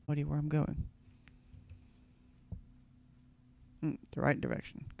 No idea where I'm going. The right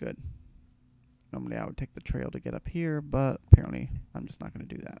direction. Good. Normally I would take the trail to get up here, but apparently I'm just not going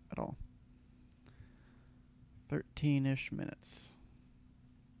to do that at all. 13-ish minutes.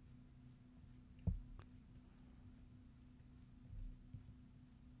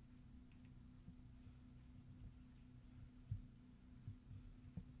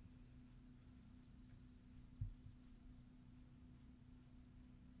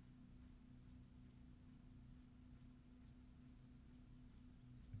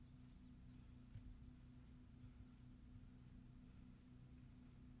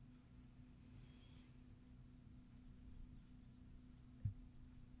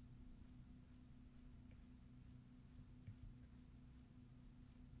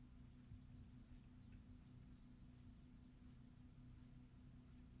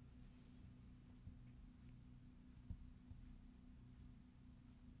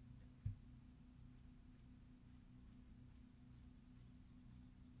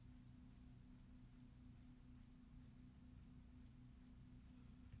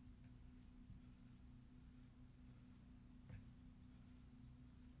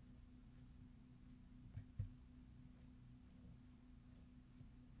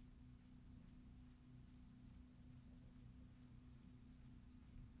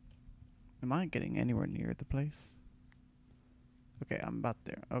 Am I getting anywhere near the place? Okay, I'm about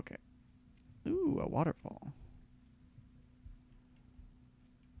there. Okay. Ooh, a waterfall.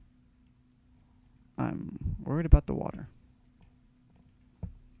 I'm worried about the water.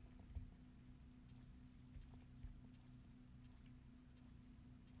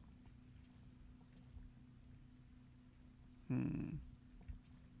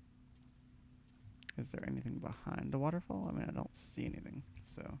 Is there anything behind the waterfall? I mean, I don't see anything,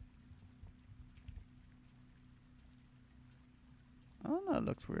 so. I don't know, it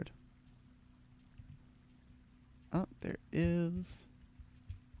looks weird. Oh, there is. Is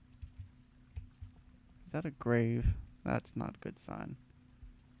that a grave? That's not a good sign.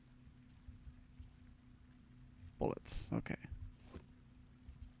 Bullets, okay.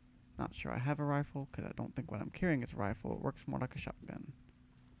 Not sure I have a rifle, because I don't think what I'm carrying is a rifle. It works more like a shotgun.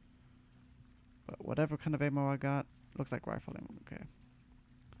 But whatever kind of ammo I got, looks like rifle ammo, okay.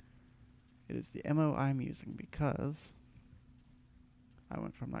 It is the ammo I'm using because I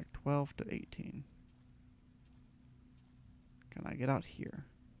went from like 12 to 18. Can I get out here?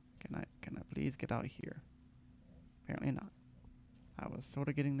 Can I please get out here? Apparently not. I was sort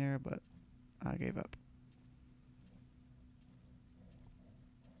of getting there, but I gave up.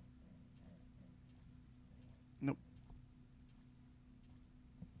 Nope.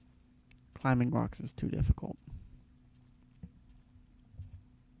 Climbing rocks is too difficult.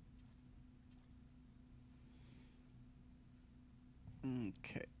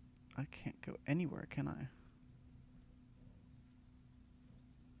 Okay. I can't go anywhere, can I?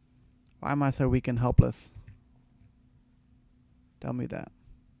 Why am I so weak and helpless? Tell me that.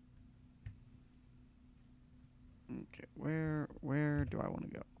 Okay, where do I want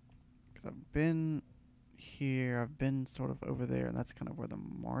to go? Because I've been here, I've been sort of over there, and that's kind of where the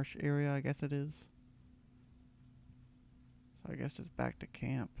marsh area, I guess it is. So I guess just back to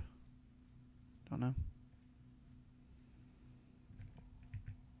camp. Don't know.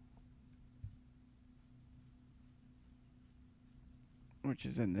 Which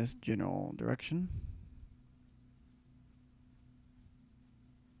is in this general direction.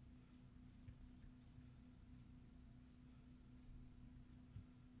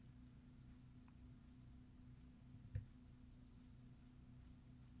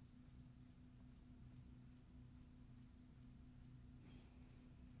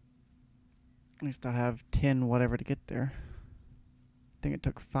 At least I have 10 whatever to get there. I think it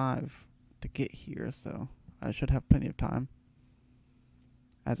took 5 to get here, so I should have plenty of time.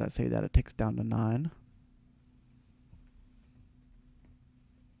 As I say that, it ticks down to 9.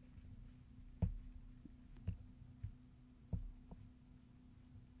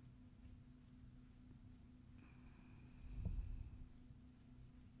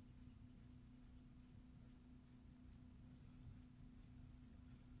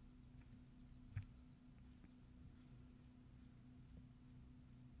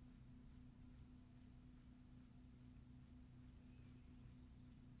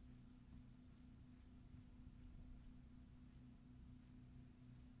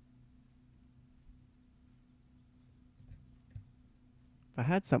 If I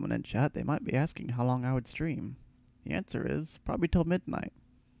had someone in chat, they might be asking how long I would stream. The answer is probably till midnight.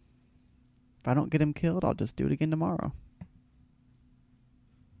 If I don't get him killed, I'll just do it again tomorrow.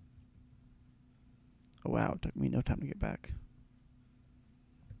 Oh wow, it took me no time to get back.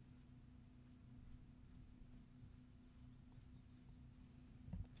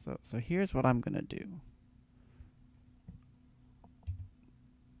 So here's what I'm gonna do.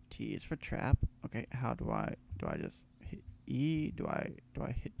 T is for trap. Okay, how do I just hit E? Do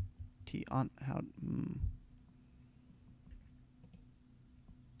I hit T on how?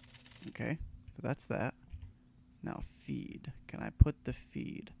 Okay, so that's that. Now feed. Can I put the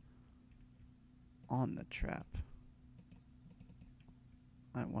feed on the trap?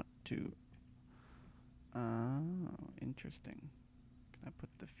 I want to. Oh, interesting. Can I put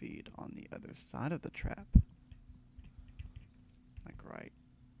the feed on the other side of the trap? Like right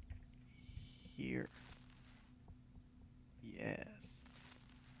here. Yes.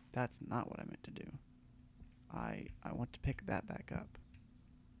 That's not what I meant to do. I want to pick that back up.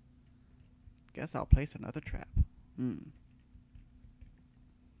 Guess I'll place another trap.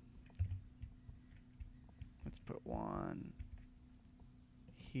 Let's put one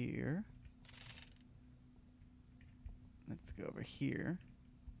here. Let's go over here.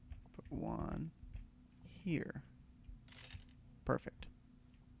 Put one here. Perfect.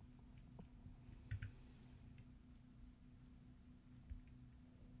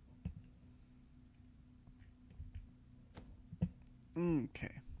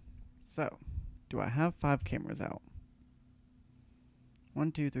 Okay. So, do I have 5 cameras out?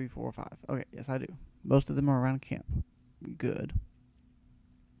 1, 2, 3, 4, 5. Okay, yes I do. Most of them are around camp. Good.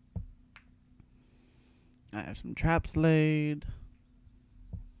 I have some traps laid.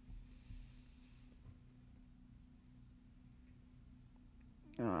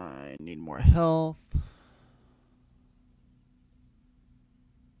 I need more health.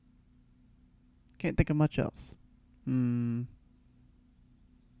 Can't think of much else.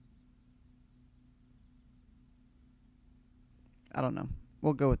 I don't know.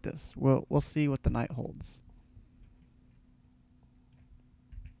 We'll go with this. We'll see what the night holds.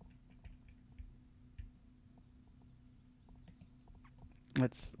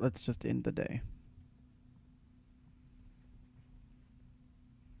 Let's just end the day.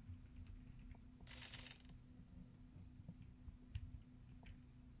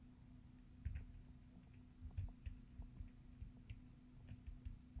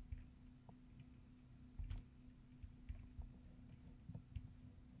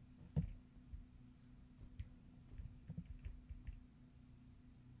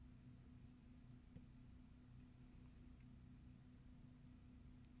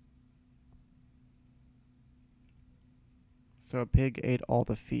 So a pig ate all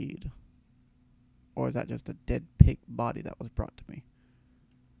the feed. Or is that just a dead pig body that was brought to me?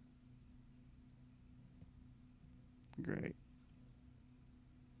 Great.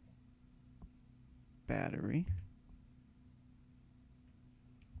 Battery.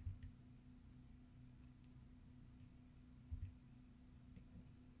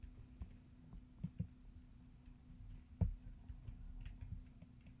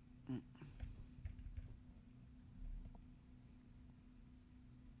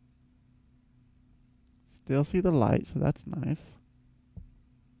 Still see the light, so that's nice.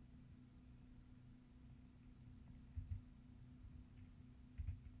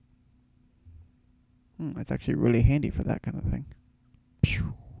 It's actually really handy for that kind of thing.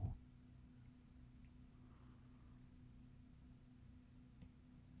 Pew.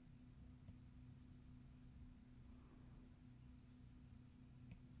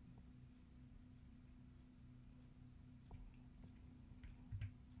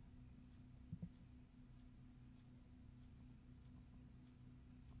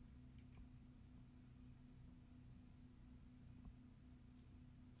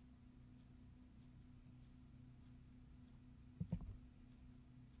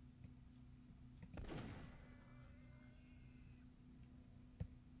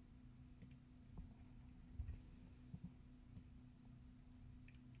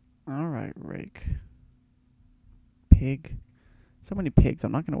 Alright, Rake. Pig. So many pigs.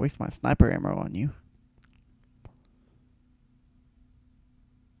 I'm not going to waste my sniper ammo on you.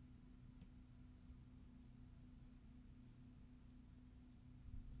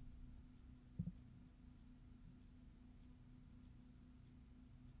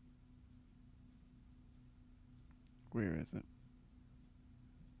 Where is it?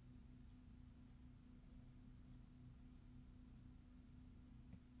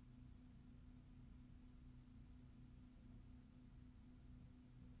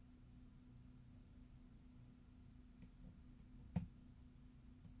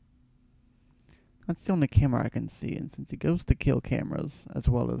 That's the only camera I can see, and since he goes to kill cameras, as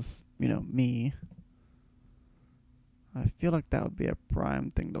well as, me, I feel like that would be a prime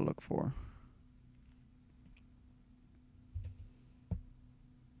thing to look for.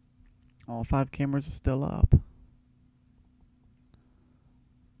 All 5 cameras are still up.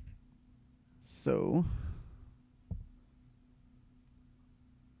 So,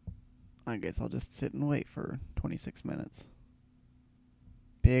 I guess I'll just sit and wait for 26 minutes.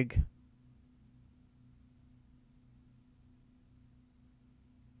 Pig.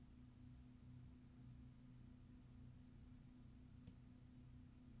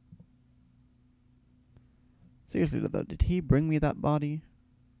 Seriously though, did he bring me that body?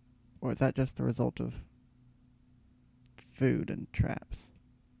 Or is that just the result of food and traps?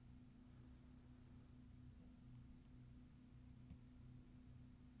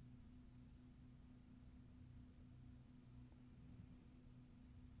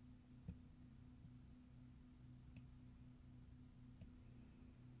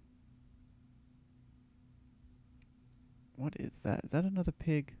 What is that? Is that another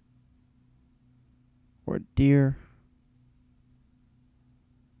pig? Or a deer?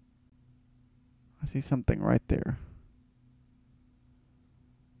 I see something right there.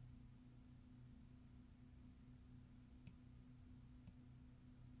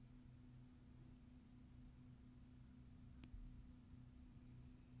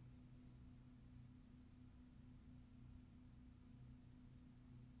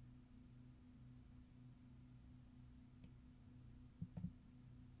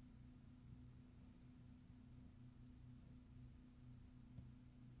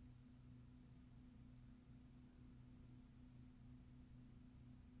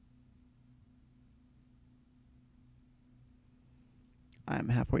 I am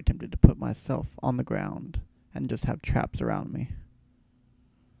halfway tempted to put myself on the ground and just have traps around me.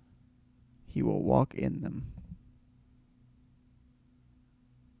 He will walk in them.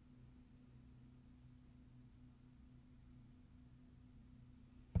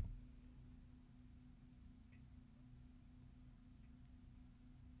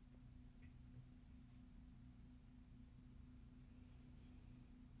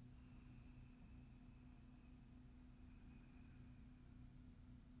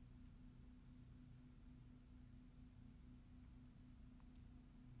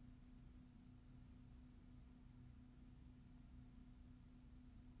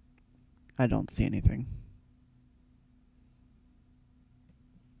 I don't see anything.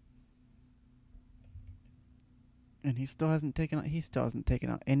 And he still hasn't taken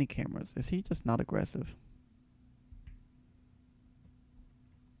out any cameras. Is he just not aggressive?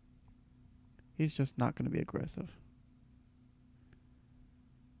 He's just not going to be aggressive.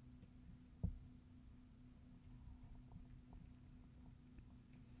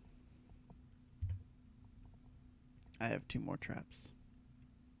 I have 2 more traps.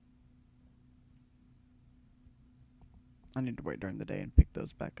 I need to wait during the day and pick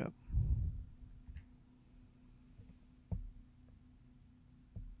those back up.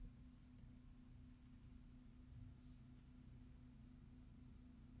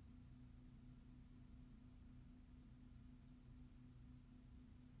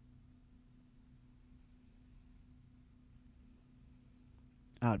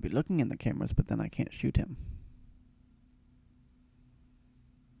 I would be looking in the cameras, but then I can't shoot him.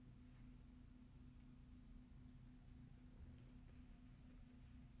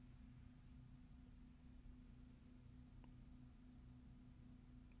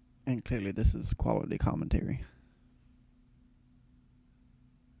 And clearly this is quality commentary.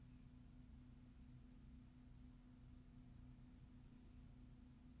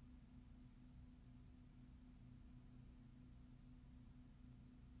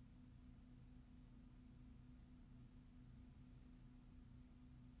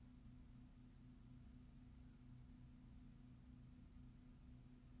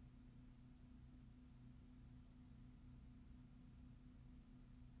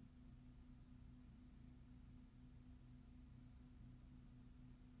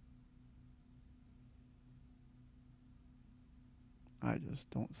 I just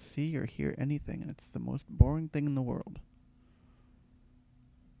don't see or hear anything, and it's the most boring thing in the world.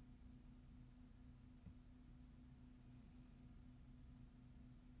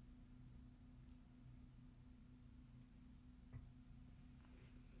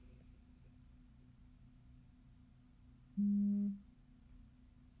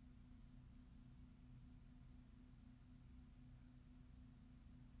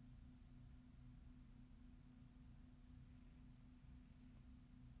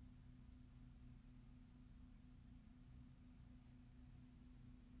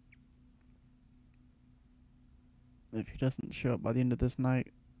 If he doesn't show up by the end of this night,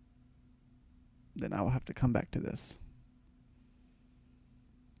 then I will have to come back to this.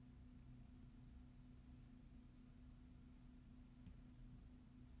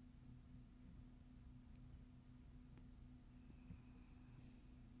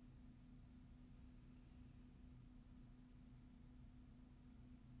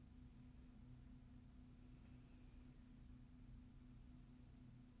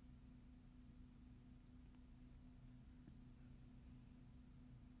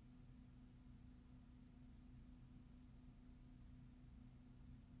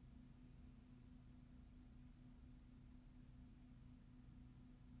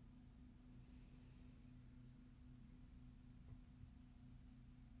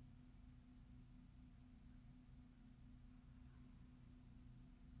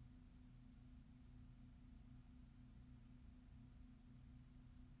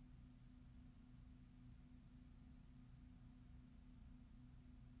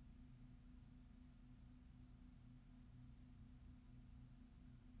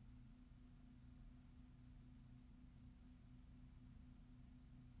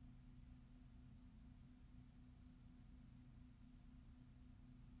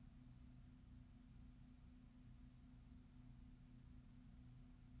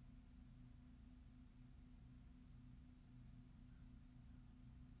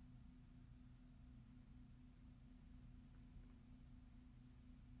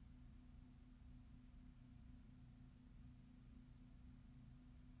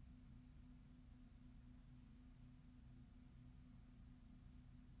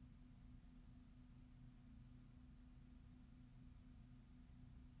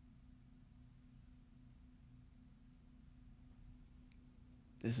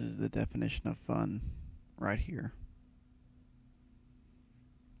 This is the definition of fun, right here.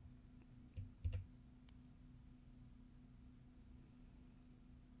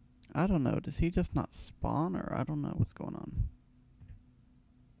 I don't know, does he just not spawn, or I don't know what's going on.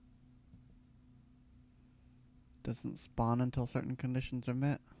 Doesn't spawn until certain conditions are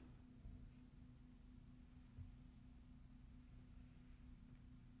met.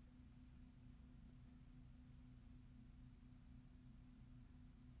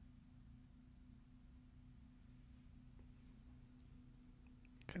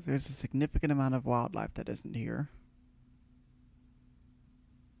 Because there's a significant amount of wildlife that isn't here.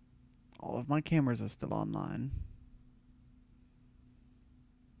 All of my cameras are still online.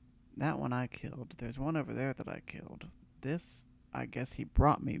 That one I killed. There's one over there that I killed. This, I guess he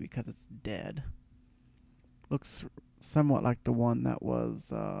brought me because it's dead. Looks somewhat like the one that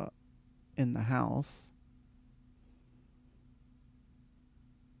was in the house.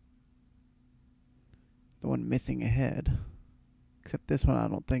 The one missing a head. Except this one, I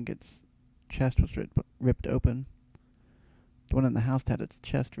don't think its chest was ripped open. The one in the house had its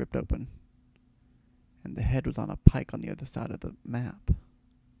chest ripped open. And the head was on a pike on the other side of the map.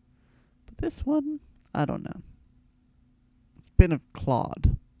 But this one, I don't know. It's been a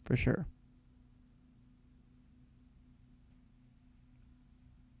Claude, for sure.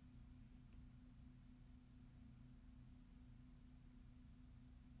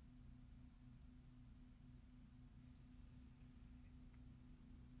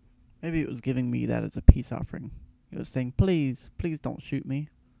 Maybe it was giving me that as a peace offering. It was saying, please, please don't shoot me.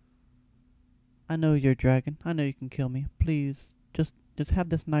 I know you're a dragon. I know you can kill me. Please, just have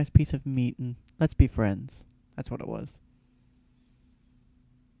this nice piece of meat and let's be friends. That's what it was.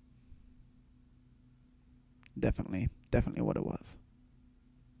 Definitely what it was.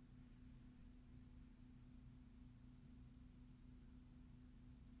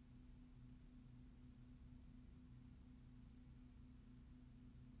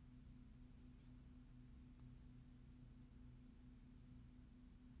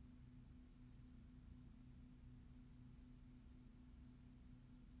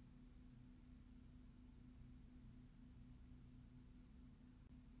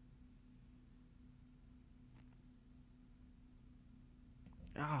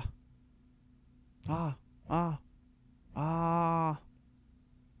 Ah. Ah. Ah. Ah.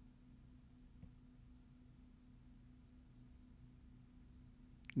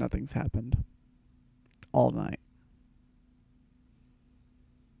 Nothing's happened. All night.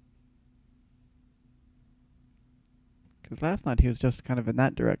 Because last night he was just kind of in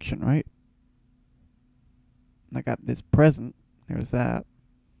that direction, right? I got this present. There's that.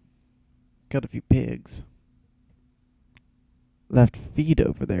 Killed a few pigs. Left feed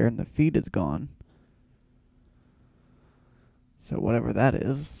over there, and the feed is gone. So whatever that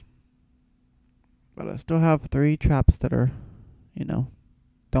is. But I still have 3 traps that are,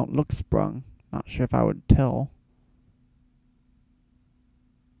 don't look sprung. Not sure if I would tell.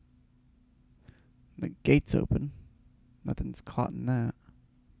 The gate's open. Nothing's caught in that.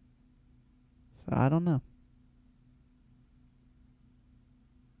 So I don't know.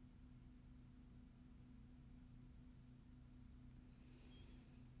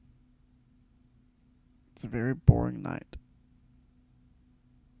 It's a very boring night.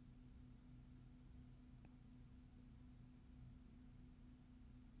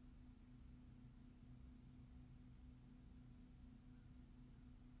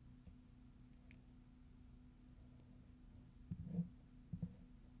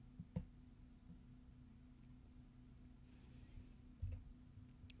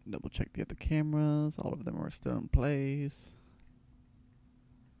 Double check the other cameras. All of them are still in place.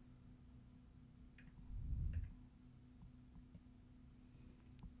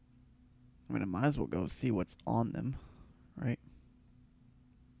 I mean, I might as well go see what's on them, right?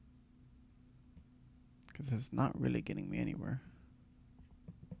 Because it's not really getting me anywhere.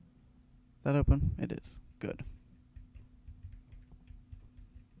 Is that open? It is. Good.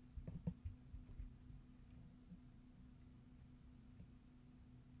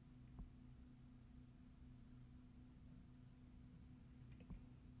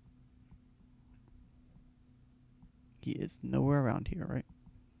 He is nowhere around here, right?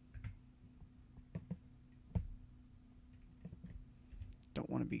 Don't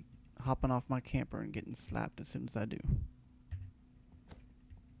want to be hopping off my camper and getting slapped as soon as I do.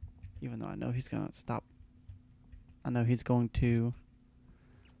 Even though I know he's going to stop. I know he's going to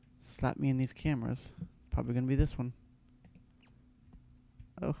slap me in these cameras. Probably going to be this one.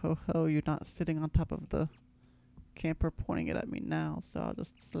 Oh ho ho, you're not sitting on top of the camper pointing it at me now, so I'll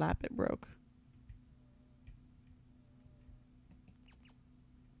just slap it broke.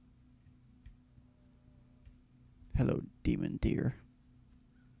 Hello, demon deer.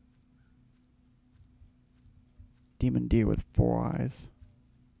 Demon deer with 4 eyes.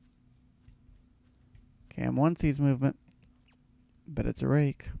 Cam 1 sees movement. Bet it's a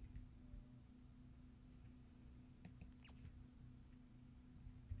rake.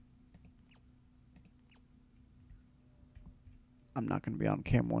 I'm not going to be on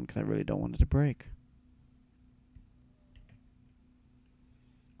cam 1 because I really don't want it to break.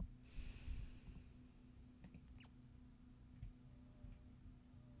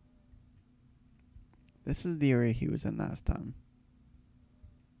 This is the area he was in last time.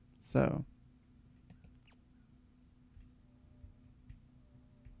 So,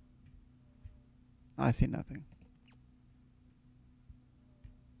 I see nothing.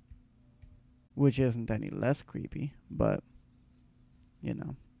 Which isn't any less creepy, but, you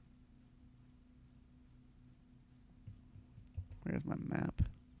know. Where's my map?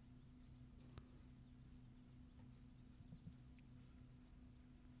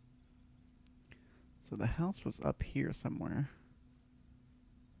 So the house was up here somewhere.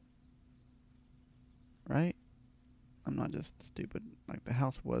 Right? I'm not just stupid. Like, the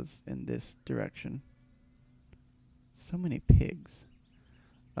house was in this direction. So many pigs.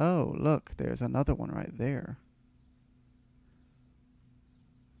 Oh, look, there's another one right there.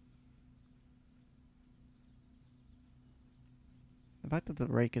 The fact that the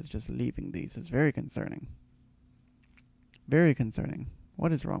rake is just leaving these is very concerning. Very concerning.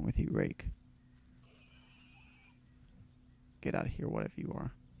 What is wrong with you, Rake? Get out of here, whatever you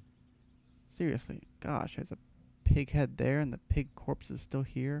are. Seriously, gosh, there's a pig head there and the pig corpse is still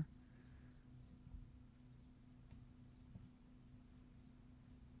here.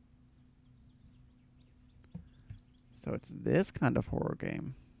 So it's this kind of horror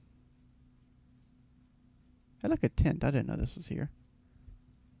game. I like a tent. I didn't know this was here.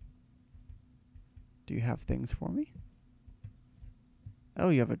 Do you have things for me? Oh,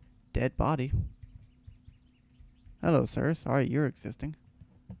 you have a dead body. Hello, sir. Sorry you're existing.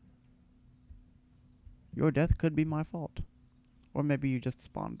 Your death could be my fault. Or maybe you just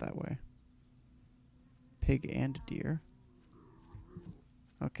spawned that way. Pig and deer.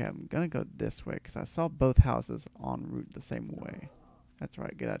 Okay, I'm gonna go this way because I saw both houses en route the same way. That's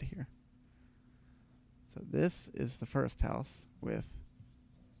right, get out of here. So this is the first house with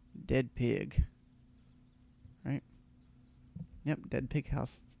dead pig. Right? Yep, dead pig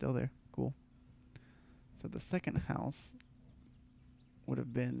house. Still there. Cool. So the second house would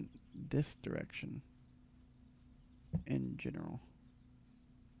have been this direction in general.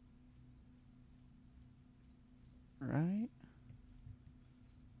 Right?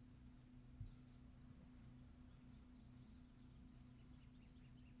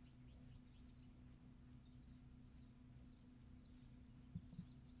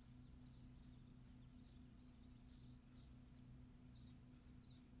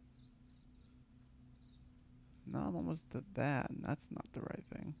 No, I'm almost at that, and that's not the right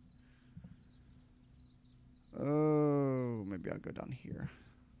thing. Oh, maybe I'll go down here.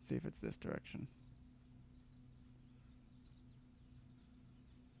 See if it's this direction.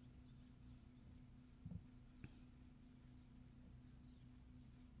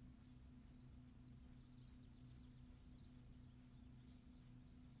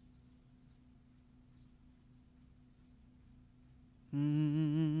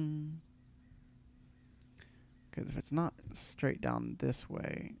 Because if it's not straight down this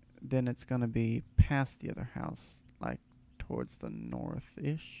way, then it's going to be past the other house, like towards the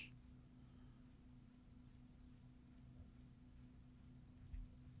north-ish.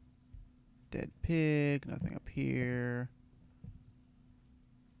 Dead pig, nothing up here.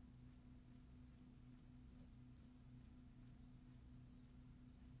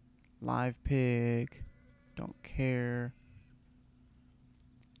 Live pig, don't care.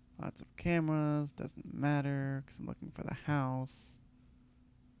 Lots of cameras, doesn't matter, because I'm looking for the house.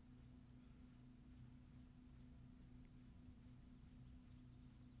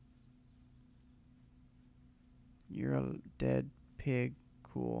 You're a dead pig,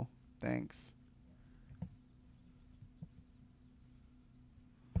 cool, thanks.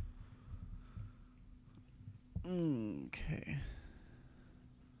 Okay.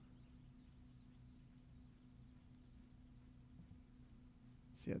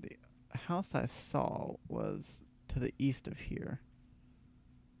 So yeah, the house I saw was to the east of here.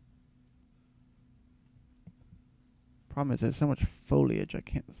 Problem is there's so much foliage I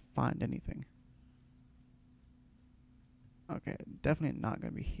can't find anything. Okay, definitely not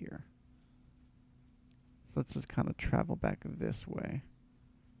going to be here. So let's just kind of travel back this way.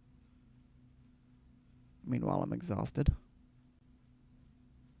 Meanwhile, I'm exhausted.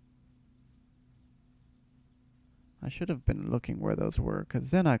 I should have been looking where those were,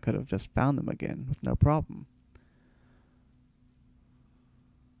 because then I could have just found them again with no problem.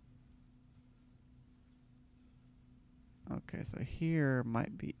 Okay, so here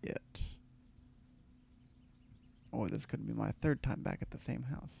might be it. Or this could be my third time back at the same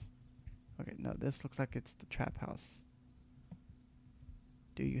house. Okay, no, this looks like it's the trap house.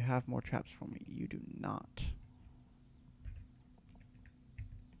 Do you have more traps for me? You do not.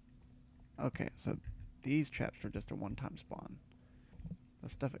 Okay, so these traps are just a one-time spawn. The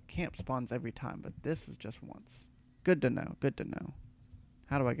stuff at camp spawns every time, but this is just once. Good to know, good to know.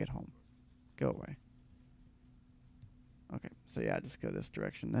 How do I get home? Go away. Okay, so yeah, just go this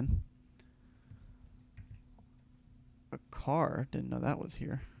direction then. A car? Didn't know that was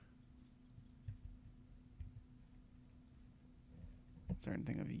here. Is there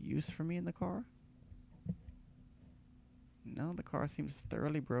anything of use for me in the car? No, the car seems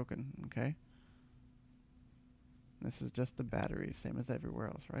thoroughly broken. Okay. This is just the battery, same as everywhere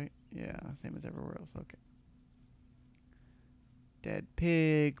else, right? Yeah, same as everywhere else. Okay. Dead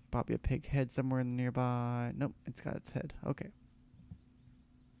pig. Probably a pig head somewhere nearby. Nope, it's got its head. Okay.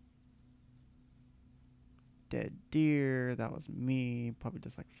 Dead deer. That was me. Probably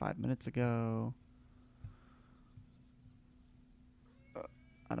just like 5 minutes ago.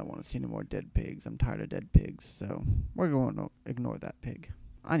 I don't want to see any more dead pigs. I'm tired of dead pigs, so we're going to ignore that pig.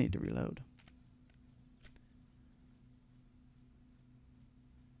 I need to reload.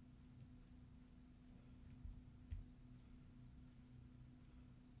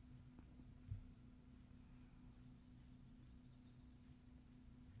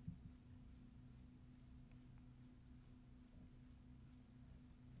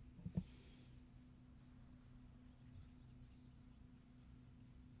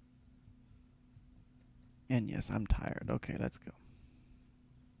 And yes, I'm tired. Okay, let's go.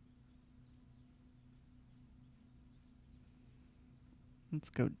 Let's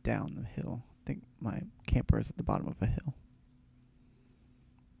go down the hill. I think my camper is at the bottom of a hill.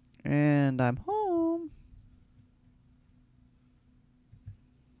 And I'm home.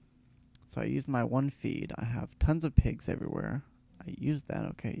 So I used my one feed. I have tons of pigs everywhere. I used that.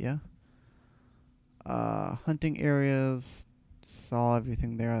 Okay, yeah. Hunting areas. Saw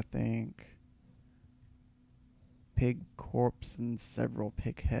everything there, I think. Pig corpse and several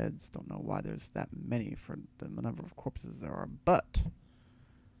pig heads. Don't know why there's that many for the number of corpses there are, but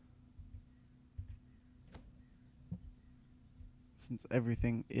since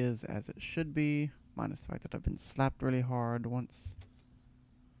everything is as it should be, minus the fact that I've been slapped really hard once,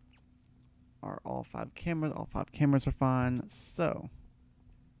 are all five cameras. All five cameras are fine. So,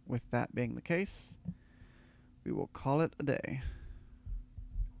 with that being the case, we will call it a day.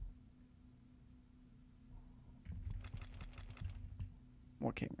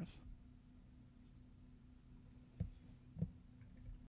 More cameras.